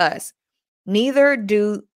gifts to us. Neither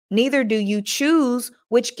do you choose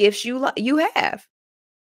which gifts you have.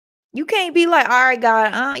 You can't be like, all right,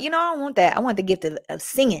 God, I don't want that. I want the gift of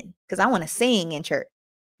singing because I want to sing in church.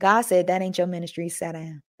 God said that ain't your ministry. Sit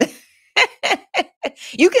down.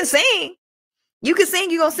 You can sing. You can sing.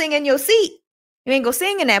 You're going to sing in your seat. You ain't going to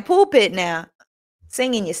sing in that pulpit now.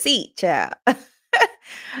 Sing in your seat, child.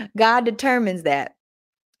 God determines that.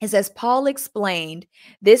 It says, Paul explained,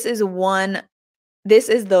 this is the one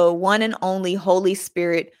and only Holy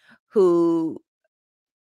Spirit who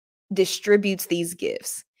distributes these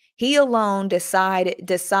gifts. He alone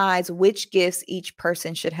decides which gifts each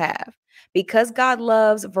person should have. Because God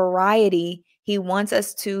loves variety, he wants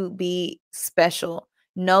us to be special.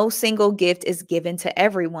 No single gift is given to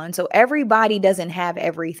everyone. So everybody doesn't have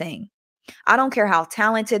everything. I don't care how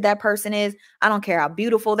talented that person is. I don't care how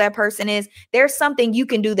beautiful that person is. There's something you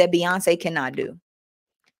can do that Beyonce cannot do.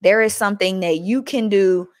 There is something that you can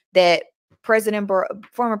do that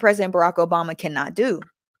former President Barack Obama cannot do.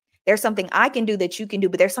 There's something I can do that you can do,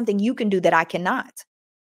 but there's something you can do that I cannot.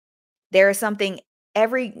 There is something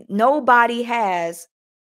nobody has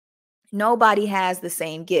the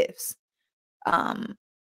same gifts.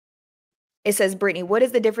 It says, Brittany, what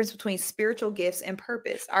is the difference between spiritual gifts and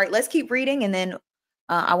purpose? All right, let's keep reading. And then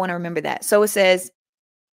I want to remember that. So it says,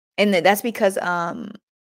 and that's because I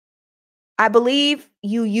believe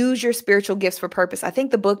you use your spiritual gifts for purpose. I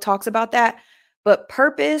think the book talks about that, but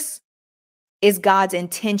purpose is God's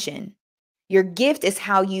intention. Your gift is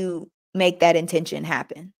how you make that intention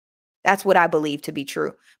happen. That's what I believe to be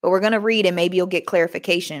true. But we're going to read and maybe you'll get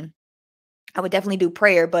clarification. I would definitely do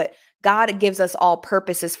prayer, but God gives us all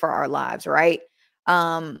purposes for our lives, right?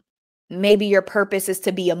 Maybe your purpose is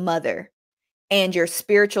to be a mother and your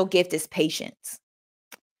spiritual gift is patience.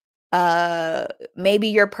 Maybe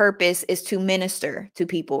your purpose is to minister to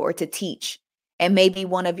people or to teach. And maybe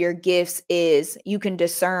one of your gifts is you can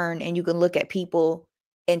discern and you can look at people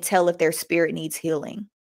and tell if their spirit needs healing.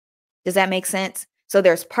 Does that make sense? So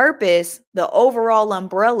there's purpose, the overall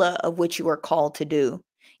umbrella of what you are called to do.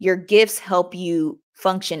 Your gifts help you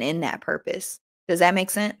function in that purpose. Does that make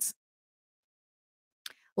sense?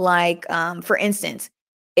 Like, for instance,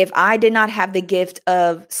 if I did not have the gift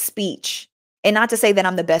of speech, and not to say that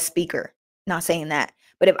I'm the best speaker, not saying that,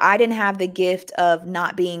 but if I didn't have the gift of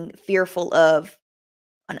not being fearful of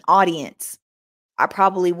an audience, I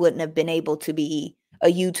probably wouldn't have been able to be a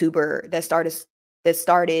YouTuber that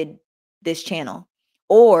started this channel.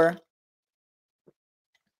 Or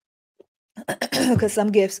because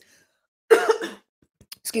some gifts,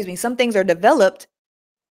 excuse me, some things are developed.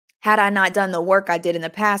 Had I not done the work I did in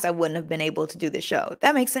the past, I wouldn't have been able to do the show.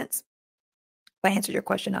 That makes sense. If I answered your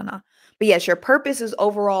question or not. But yes, your purpose is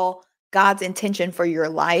overall God's intention for your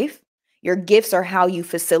life. Your gifts are how you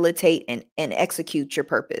facilitate and execute your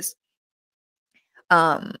purpose.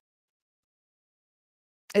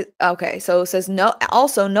 Okay, so it says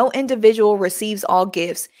no individual receives all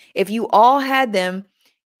gifts. If you all had them,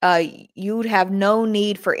 you'd have no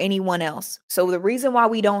need for anyone else. So the reason why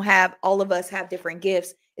we don't have all of us have different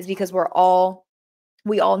gifts is because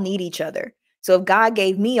we all need each other. So if God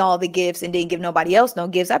gave me all the gifts and didn't give nobody else no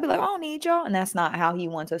gifts, I'd be like, I don't need y'all. And that's not how he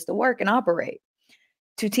wants us to work and operate.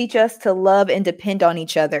 To teach us to love and depend on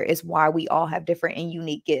each other is why we all have different and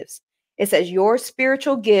unique gifts. It says your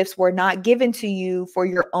spiritual gifts were not given to you for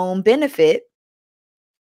your own benefit,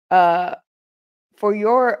 but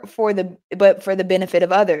for the benefit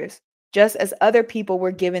of others, just as other people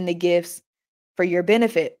were given the gifts for your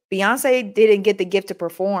benefit. Beyonce didn't get the gift to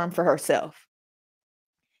perform for herself.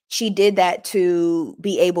 She did that to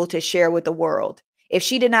be able to share with the world. If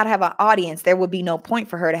she did not have an audience, there would be no point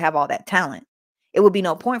for her to have all that talent. It would be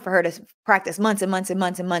no point for her to practice months and months and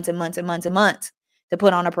months and months and months and months and months to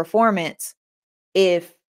put on a performance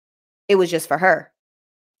if it was just for her.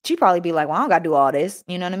 She'd probably be like, well, I don't got to do all this.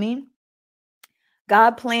 You know what I mean?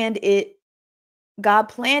 God planned it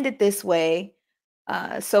this way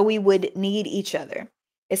so we would need each other.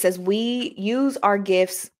 It says we use our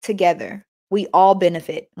gifts together. We all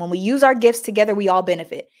benefit. When we use our gifts together, we all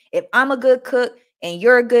benefit. If I'm a good cook and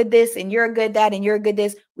you're a good this and you're a good that and you're a good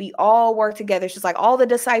this, we all work together. It's just like all the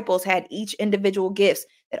disciples had each individual gifts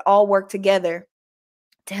that all work together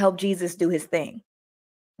to help Jesus do his thing,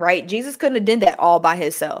 right? Jesus couldn't have done that all by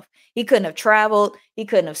himself. He couldn't have traveled. He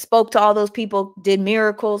couldn't have spoke to all those people, did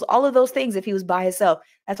miracles, all of those things if he was by himself.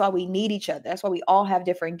 That's why we need each other. That's why we all have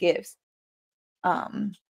different gifts.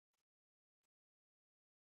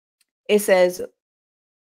 It says,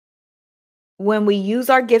 when we use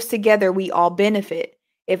our gifts together, we all benefit.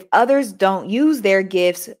 If others don't use their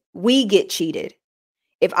gifts, we get cheated.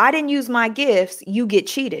 If I didn't use my gifts, you get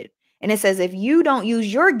cheated. And it says, if you don't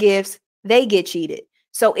use your gifts, they get cheated.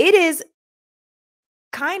 So it is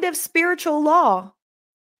kind of spiritual law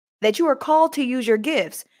that you are called to use your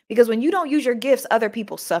gifts, because when you don't use your gifts, other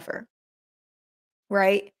people suffer,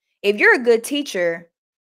 right? If you're a good teacher,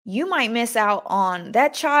 you might miss out on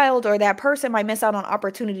that child, or that person might miss out on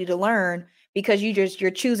opportunity to learn because you're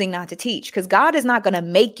choosing not to teach, because God is not going to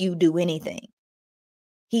make you do anything.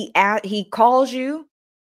 He calls you,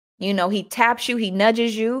 he taps you, he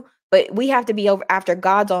nudges you, but we have to be after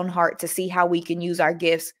God's own heart to see how we can use our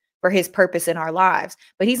gifts for his purpose in our lives.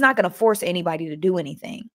 But he's not going to force anybody to do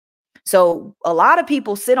anything. So a lot of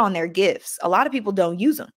people sit on their gifts. A lot of people don't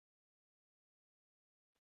use them.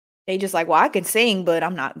 They just like, well, I can sing, but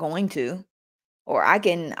I'm not going to. Or I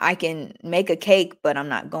can make a cake, but I'm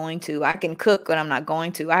not going to. I can cook, but I'm not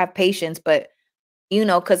going to. I have patience, but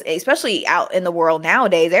because especially out in the world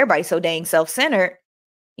nowadays, everybody's so dang self-centered.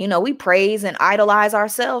 We praise and idolize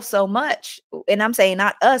ourselves so much. And I'm saying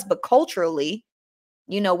not us, but culturally,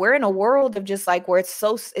 we're in a world of just like where it's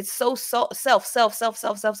so self.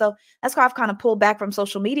 That's why I've kind of pulled back from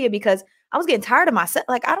social media, because I was getting tired of myself.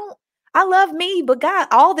 Like, I love me, but God,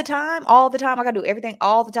 all the time, I got to do everything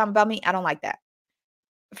all the time about me. I don't like that.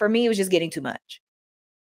 For me, it was just getting too much.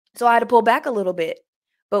 So I had to pull back a little bit.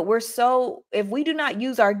 But if we do not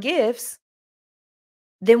use our gifts,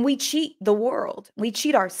 then we cheat the world. We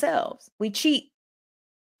cheat ourselves.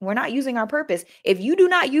 We're not using our purpose. If you do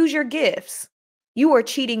not use your gifts, you are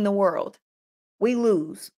cheating the world. We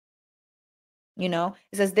lose. It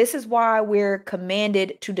says, this is why we're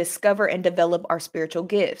commanded to discover and develop our spiritual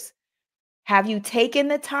gifts. Have you taken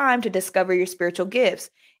the time to discover your spiritual gifts?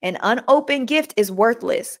 An unopened gift is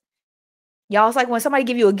worthless. Y'all, it's like when somebody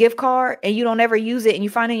give you a gift card and you don't ever use it and you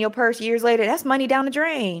find it in your purse years later, that's money down the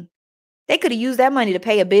drain. They could have used that money to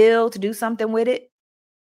pay a bill, to do something with it.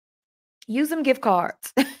 Use them gift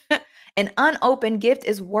cards. An unopened gift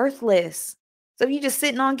is worthless. So if you're just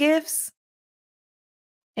sitting on gifts,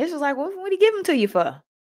 it's just like, what do you give them to you for?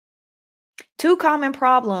 Two common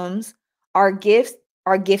problems are gift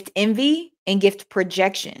envy and gift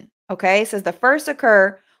projection. Okay, it says the first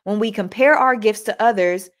occur when we compare our gifts to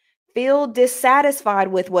others, feel dissatisfied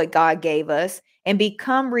with what God gave us, and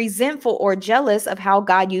become resentful or jealous of how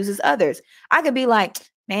God uses others. I could be like,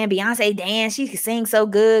 man, Beyonce dance, she could sing so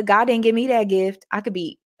good. God didn't give me that gift. I could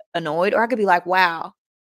be annoyed, or I could be like, wow,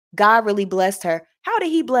 God really blessed her. How did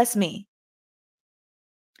he bless me?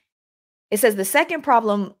 It says the second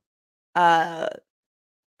problem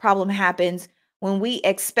happens when we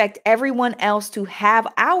expect everyone else to have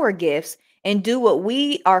our gifts and do what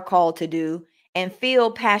we are called to do and feel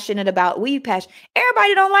passionate about.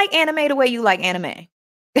 Everybody don't like anime the way you like anime.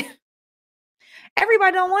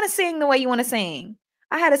 Everybody don't want to sing the way you want to sing.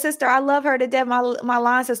 I had a sister, I love her to death. My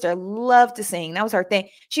line sister loved to sing. That was her thing.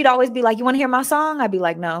 She'd always be like, you want to hear my song? I'd be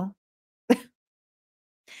like, no.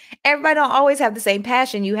 Everybody don't always have the same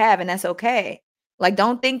passion you have, and that's okay. Like,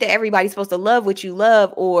 don't think that everybody's supposed to love what you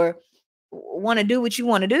love or want to do what you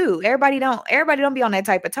want to do. Everybody don't be on that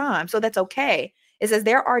type of time. So that's okay. It says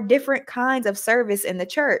there are different kinds of service in the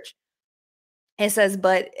church. It says,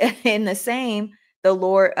 but in the same, the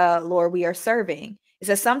Lord, we are serving. It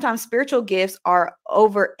says sometimes spiritual gifts are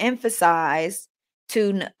overemphasized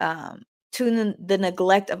to the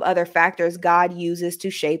neglect of other factors God uses to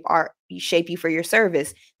shape you for your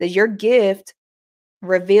service. That your gift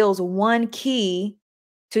reveals one key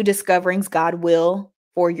to discovering God's will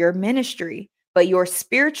for your ministry, but your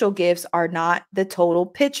spiritual gifts are not the total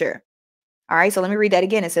picture. All right, so let me read that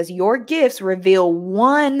again. It says your gifts reveal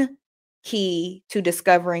one key to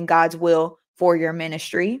discovering God's will for your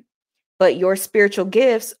ministry, but your spiritual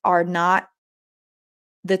gifts are not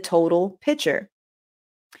the total picture.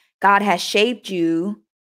 God has shaped you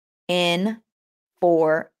in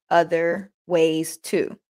 4 other ways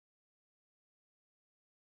too.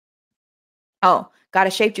 Oh, God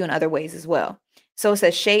has shaped you in other ways as well. So it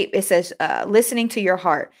says listening to your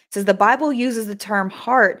heart. It says the Bible uses the term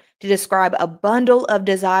heart to describe a bundle of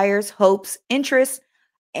desires, hopes, interests,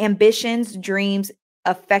 ambitions, dreams,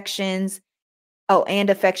 affections,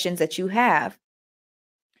 and affections that you have.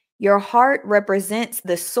 Your heart represents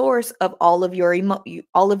the source of all of your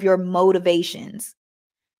motivations.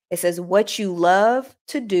 It says what you love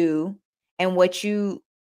to do and what you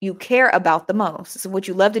care about the most. So what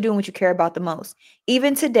you love to do and what you care about the most.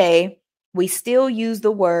 Even today, we still use the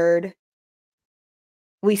word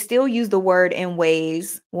in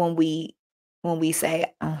ways when we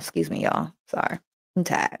say, oh, excuse me, y'all. Sorry, I'm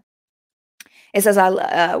tired. It says,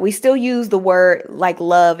 we still use the word like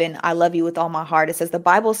love and I love you with all my heart. It says, the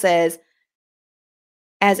Bible says,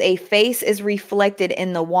 as a face is reflected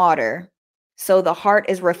in the water, so the heart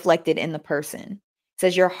is reflected in the person. It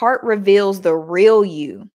says, your heart reveals the real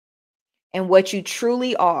you and what you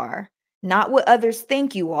truly are, not what others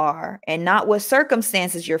think you are, and not what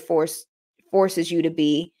circumstances forces you to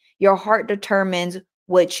be. Your heart determines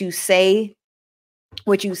what you say,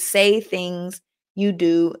 things you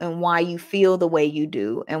do, and why you feel the way you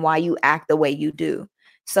do, and why you act the way you do.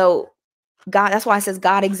 So that's why it says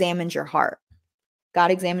God examines your heart.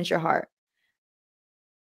 God examines your heart.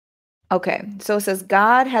 Okay, so it says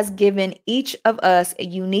God has given each of us a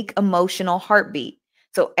unique emotional heartbeat.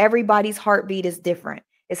 So everybody's heartbeat is different.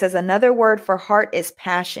 It says another word for heart is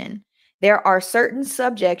passion. There are certain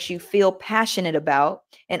subjects you feel passionate about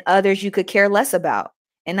and others you could care less about,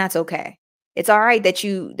 and that's okay. It's all right that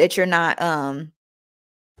you're not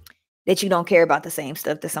that you don't care about the same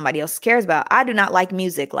stuff that somebody else cares about. I do not like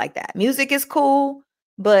music like that. Music is cool,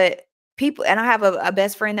 but people, and I have a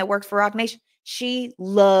best friend that works for Rock Nation. She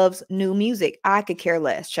loves new music. I could care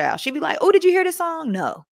less, child. She'd be like, "Oh, did you hear this song?"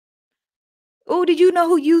 No. "Oh, did you know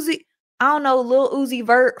who Uzi?" I don't know, Lil Uzi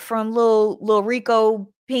Vert from Lil Rico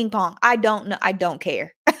Ping Pong. I don't know. I don't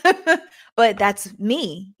care. But that's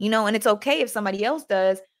me, and it's okay if somebody else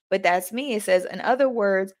does, but that's me. It says, in other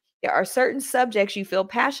words, there are certain subjects you feel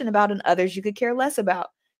passionate about and others you could care less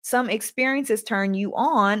about. Some experiences turn you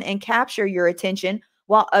on and capture your attention,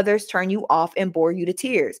 while others turn you off and bore you to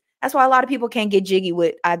tears. That's why a lot of people can't get jiggy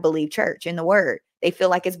with, I believe, church and the word. They feel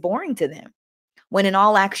like it's boring to them. When in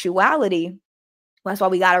all actuality, that's why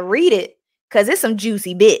we got to read it, because it's some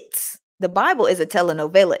juicy bits. The Bible is a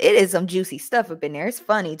telenovela. It is some juicy stuff up in there. It's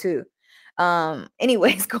funny too.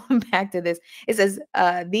 Anyways, going back to this, it says,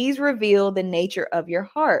 these reveal the nature of your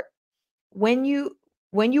heart. When you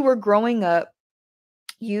were growing up,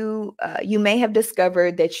 you may have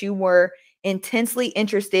discovered that you were intensely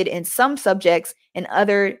interested in some subjects and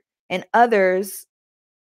others.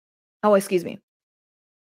 Oh, excuse me.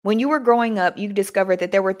 When you were growing up, you discovered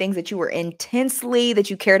that there were things that you were that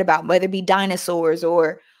you cared about, whether it be dinosaurs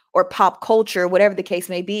or pop culture, whatever the case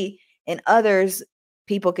may be, and others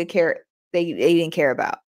people could care they didn't care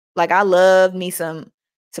about. Like, I loved me some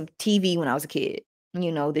TV when I was a kid.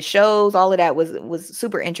 The shows, all of that was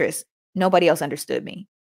super interest. Nobody else understood me.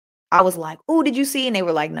 I was like, "Oh, did you see?" And they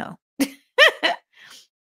were like, "No."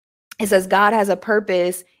 It says God has a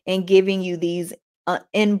purpose in giving you these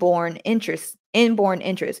inborn interests.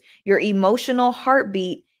 Your emotional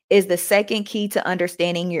heartbeat is the second key to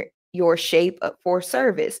understanding your shape for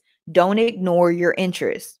service. Don't ignore your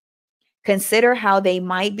interests. Consider how they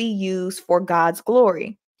might be used for God's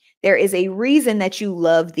glory. There is a reason that you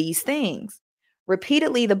love these things.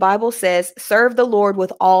 Repeatedly, the Bible says, serve the Lord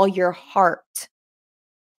with all your heart.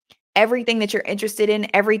 Everything that you're interested in,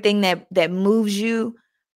 everything that moves you,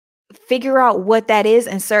 figure out what that is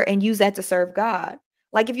and use that to serve God.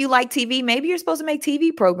 Like, if you like TV, maybe you're supposed to make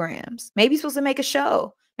TV programs. Maybe you're supposed to make a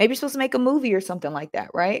show. Maybe you're supposed to make a movie or something like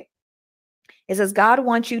that, right? It says God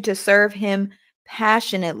wants you to serve him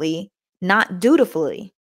passionately, not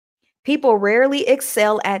dutifully. People rarely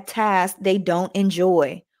excel at tasks they don't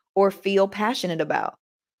enjoy or feel passionate about.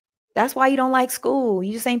 That's why you don't like school.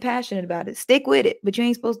 You just ain't passionate about it. Stick with it, but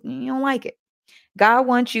you don't like it. God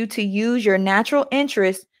wants you to use your natural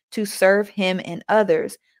interest to serve him and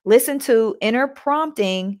others. Listen to inner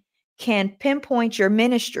prompting can pinpoint your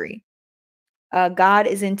ministry. God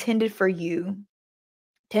is intended for you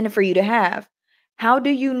to have. How do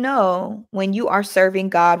you know when you are serving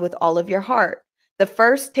God with all of your heart? The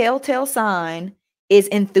first telltale sign is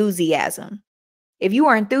enthusiasm. If you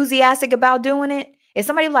are enthusiastic about doing it, if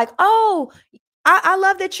somebody like, "Oh, I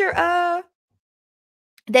love that you're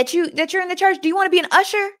you're in the church. Do you want to be an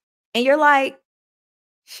usher?" And you're like,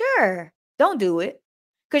 "Sure." Don't do it,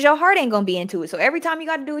 because your heart ain't gonna be into it. So every time you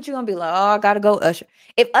got to do it, you're gonna be like, "Oh, I gotta go usher."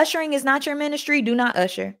 If ushering is not your ministry, do not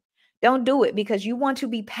usher. Don't do it, because you want to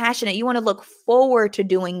be passionate. You want to look forward to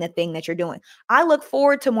doing the thing that you're doing. I look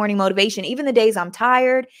forward to morning motivation, even the days I'm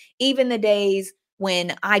tired, even the days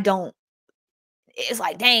when I don't. It's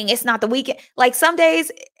like, dang, it's not the weekend. Like, some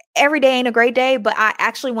days, every day ain't a great day, but I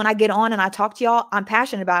actually, when I get on and I talk to y'all, I'm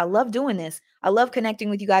passionate about it. I love doing this. I love connecting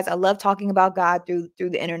with you guys. I love talking about God through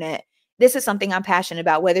the internet. This is something I'm passionate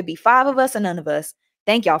about, whether it be 5 of us or none of us.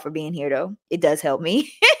 Thank y'all for being here, though. It does help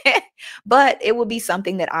me. But it would be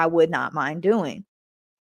something that I would not mind doing.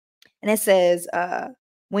 And it says,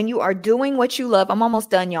 when you are doing what you love, I'm almost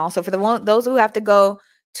done, y'all. So for those who have to go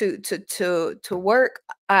to work,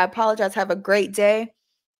 I apologize. Have a great day.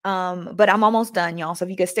 But I'm almost done, y'all. So if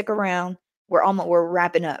you guys stick around, we're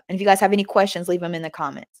wrapping up. And if you guys have any questions, leave them in the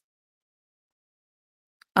comments.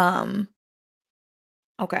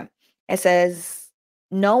 Okay. It says,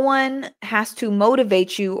 no one has to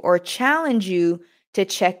motivate you or challenge you to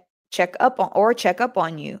check up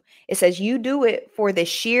on you. It says you do it for the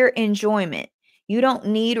sheer enjoyment. You don't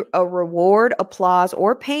need a reward, applause,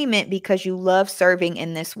 or payment because you love serving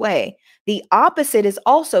in this way. The opposite is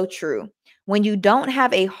also true. When you don't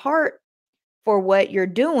have a heart for what you're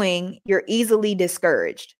doing, you're easily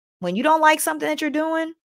discouraged. When you don't like something that you're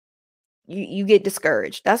doing, you get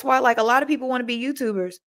discouraged. That's why, like, a lot of people want to be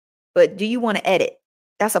YouTubers, but do you want to edit?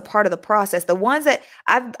 That's a part of the process. The ones that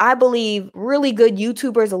I believe really good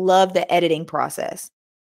YouTubers love the editing process.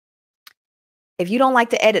 If you don't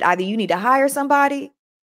like to edit, either you need to hire somebody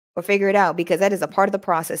or figure it out, because that is a part of the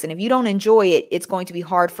process. And if you don't enjoy it, it's going to be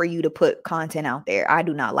hard for you to put content out there. I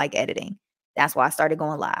do not like editing. That's why I started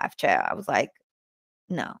going live, child. I was like,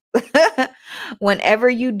 no. Whenever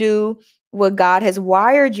you do what God has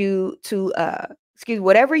wired you to,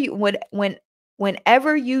 whenever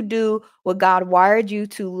you do what God wired you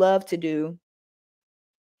to love to do,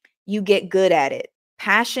 you get good at it.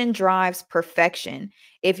 Passion drives perfection.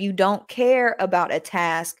 If you don't care about a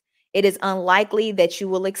task, it is unlikely that you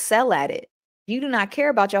will excel at it. If you do not care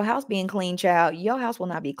about your house being clean, child, your house will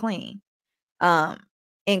not be clean.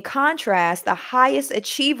 In contrast, the highest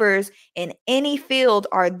achievers in any field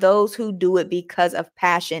are those who do it because of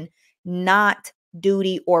passion, not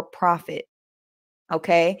duty or profit.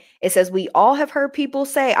 Okay. It says, we all have heard people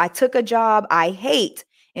say, I took a job I hate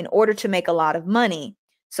in order to make a lot of money,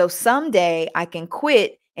 so someday I can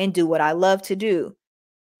quit and do what I love to do.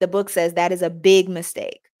 The book says that is a big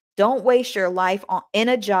mistake. Don't waste your life in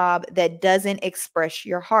a job that doesn't express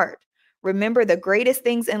your heart. Remember, the greatest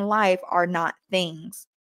things in life are not things,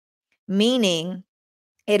 meaning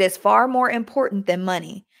it is far more important than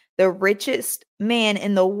money. The richest man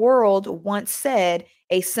in the world once said,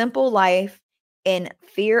 a simple life in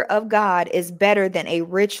fear of God is better than a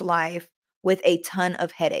rich life with a ton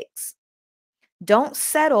of headaches. Don't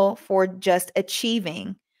settle for just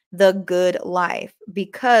achieving the good life,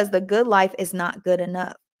 because the good life is not good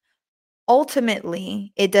enough.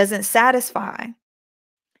 Ultimately, it doesn't satisfy.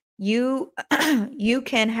 You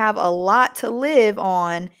can have a lot to live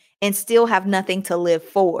on and still have nothing to live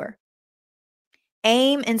for.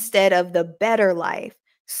 Aim instead of the better life,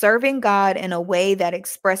 serving God in a way that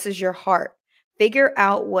expresses your heart. Figure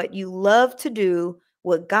out what you love to do,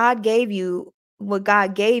 what God gave you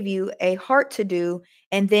a heart to do,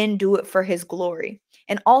 and then do it for his glory.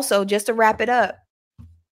 And also, just to wrap it up,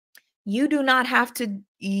 you do not have to,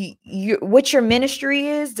 what your ministry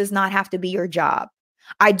is does not have to be your job.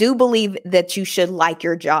 I do believe that you should like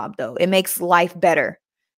your job, though. It makes life better,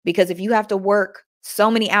 because if you have to work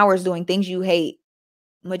so many hours doing things you hate,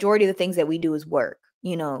 majority of the things that we do is work,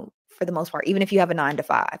 for the most part. Even if you have a 9 to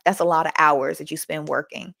 5, that's a lot of hours that you spend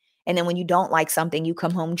working. And then when you don't like something, you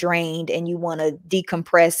come home drained and you want to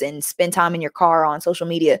decompress and spend time in your car on social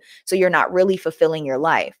media. So you're not really fulfilling your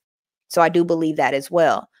life. So I do believe that as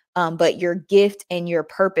well. But your gift and your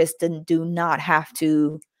purpose do not have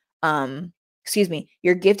to,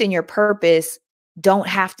 your gift and your purpose don't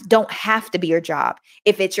have to be your job.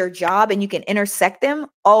 If it's your job and you can intersect them,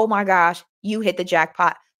 oh my gosh, you hit the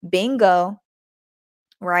jackpot. Bingo.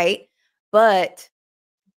 Right? But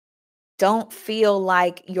don't feel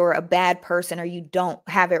like you're a bad person or you don't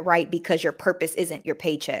have it right because your purpose isn't your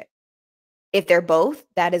paycheck. If they're both,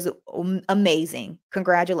 that is amazing.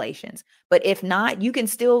 Congratulations. But if not, you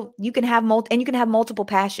can have multiple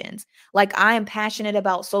passions. Like, I am passionate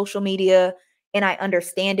about social media and I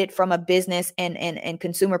understand it from a business and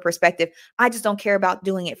consumer perspective. I just don't care about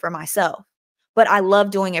doing it for myself, but I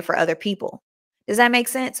love doing it for other people. Does that make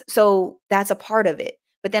sense? So that's a part of it.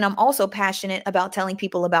 But then I'm also passionate about telling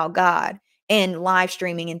people about God and live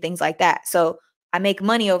streaming and things like that. So I make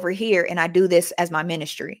money over here and I do this as my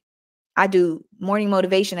ministry. I do morning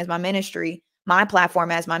motivation as my ministry, my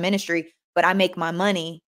platform as my ministry, but I make my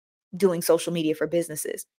money doing social media for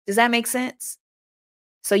businesses. Does that make sense?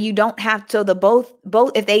 So you don't have to, both,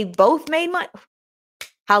 if they both made money,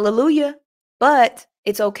 hallelujah. But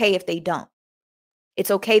it's okay if they don't. It's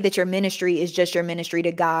okay that your ministry is just your ministry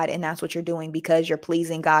to God, and that's what you're doing because you're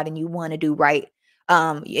pleasing God and you want to do right.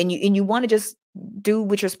 And you want to just do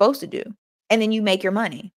what you're supposed to do, and then you make your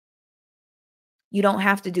money. You don't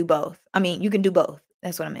have to do both. I mean, you can do both.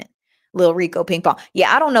 That's what I meant. Lil Rico, Ping Pong.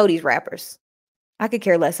 Yeah, I don't know these rappers. I could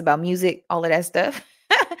care less about music, all of that stuff.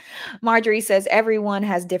 Marjorie says everyone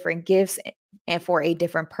has different gifts and for a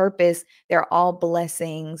different purpose. They're all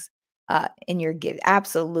blessings in your gift.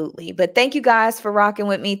 Absolutely. But thank you guys for rocking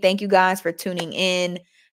with me. Thank you guys for tuning in.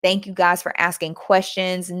 Thank you guys for asking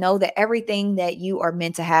questions. Know that everything that you are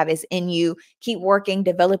meant to have is in you. Keep working,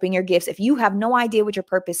 developing your gifts. If you have no idea what your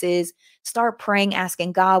purpose is, start praying,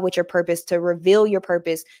 asking God what your purpose, to reveal your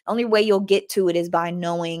purpose. The only way you'll get to it is by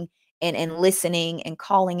knowing and listening and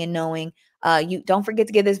calling and knowing. You don't forget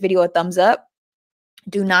to give this video a thumbs up.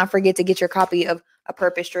 Do not forget to get your copy of A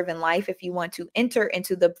Purpose-Driven Life. If you want to enter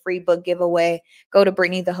into the free book giveaway, go to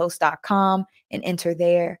BrittanyTheHost.com and enter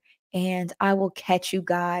there. And I will catch you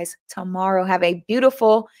guys tomorrow. Have a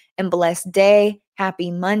beautiful and blessed day. Happy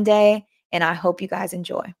Monday. And I hope you guys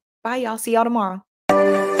enjoy. Bye, y'all. See y'all tomorrow.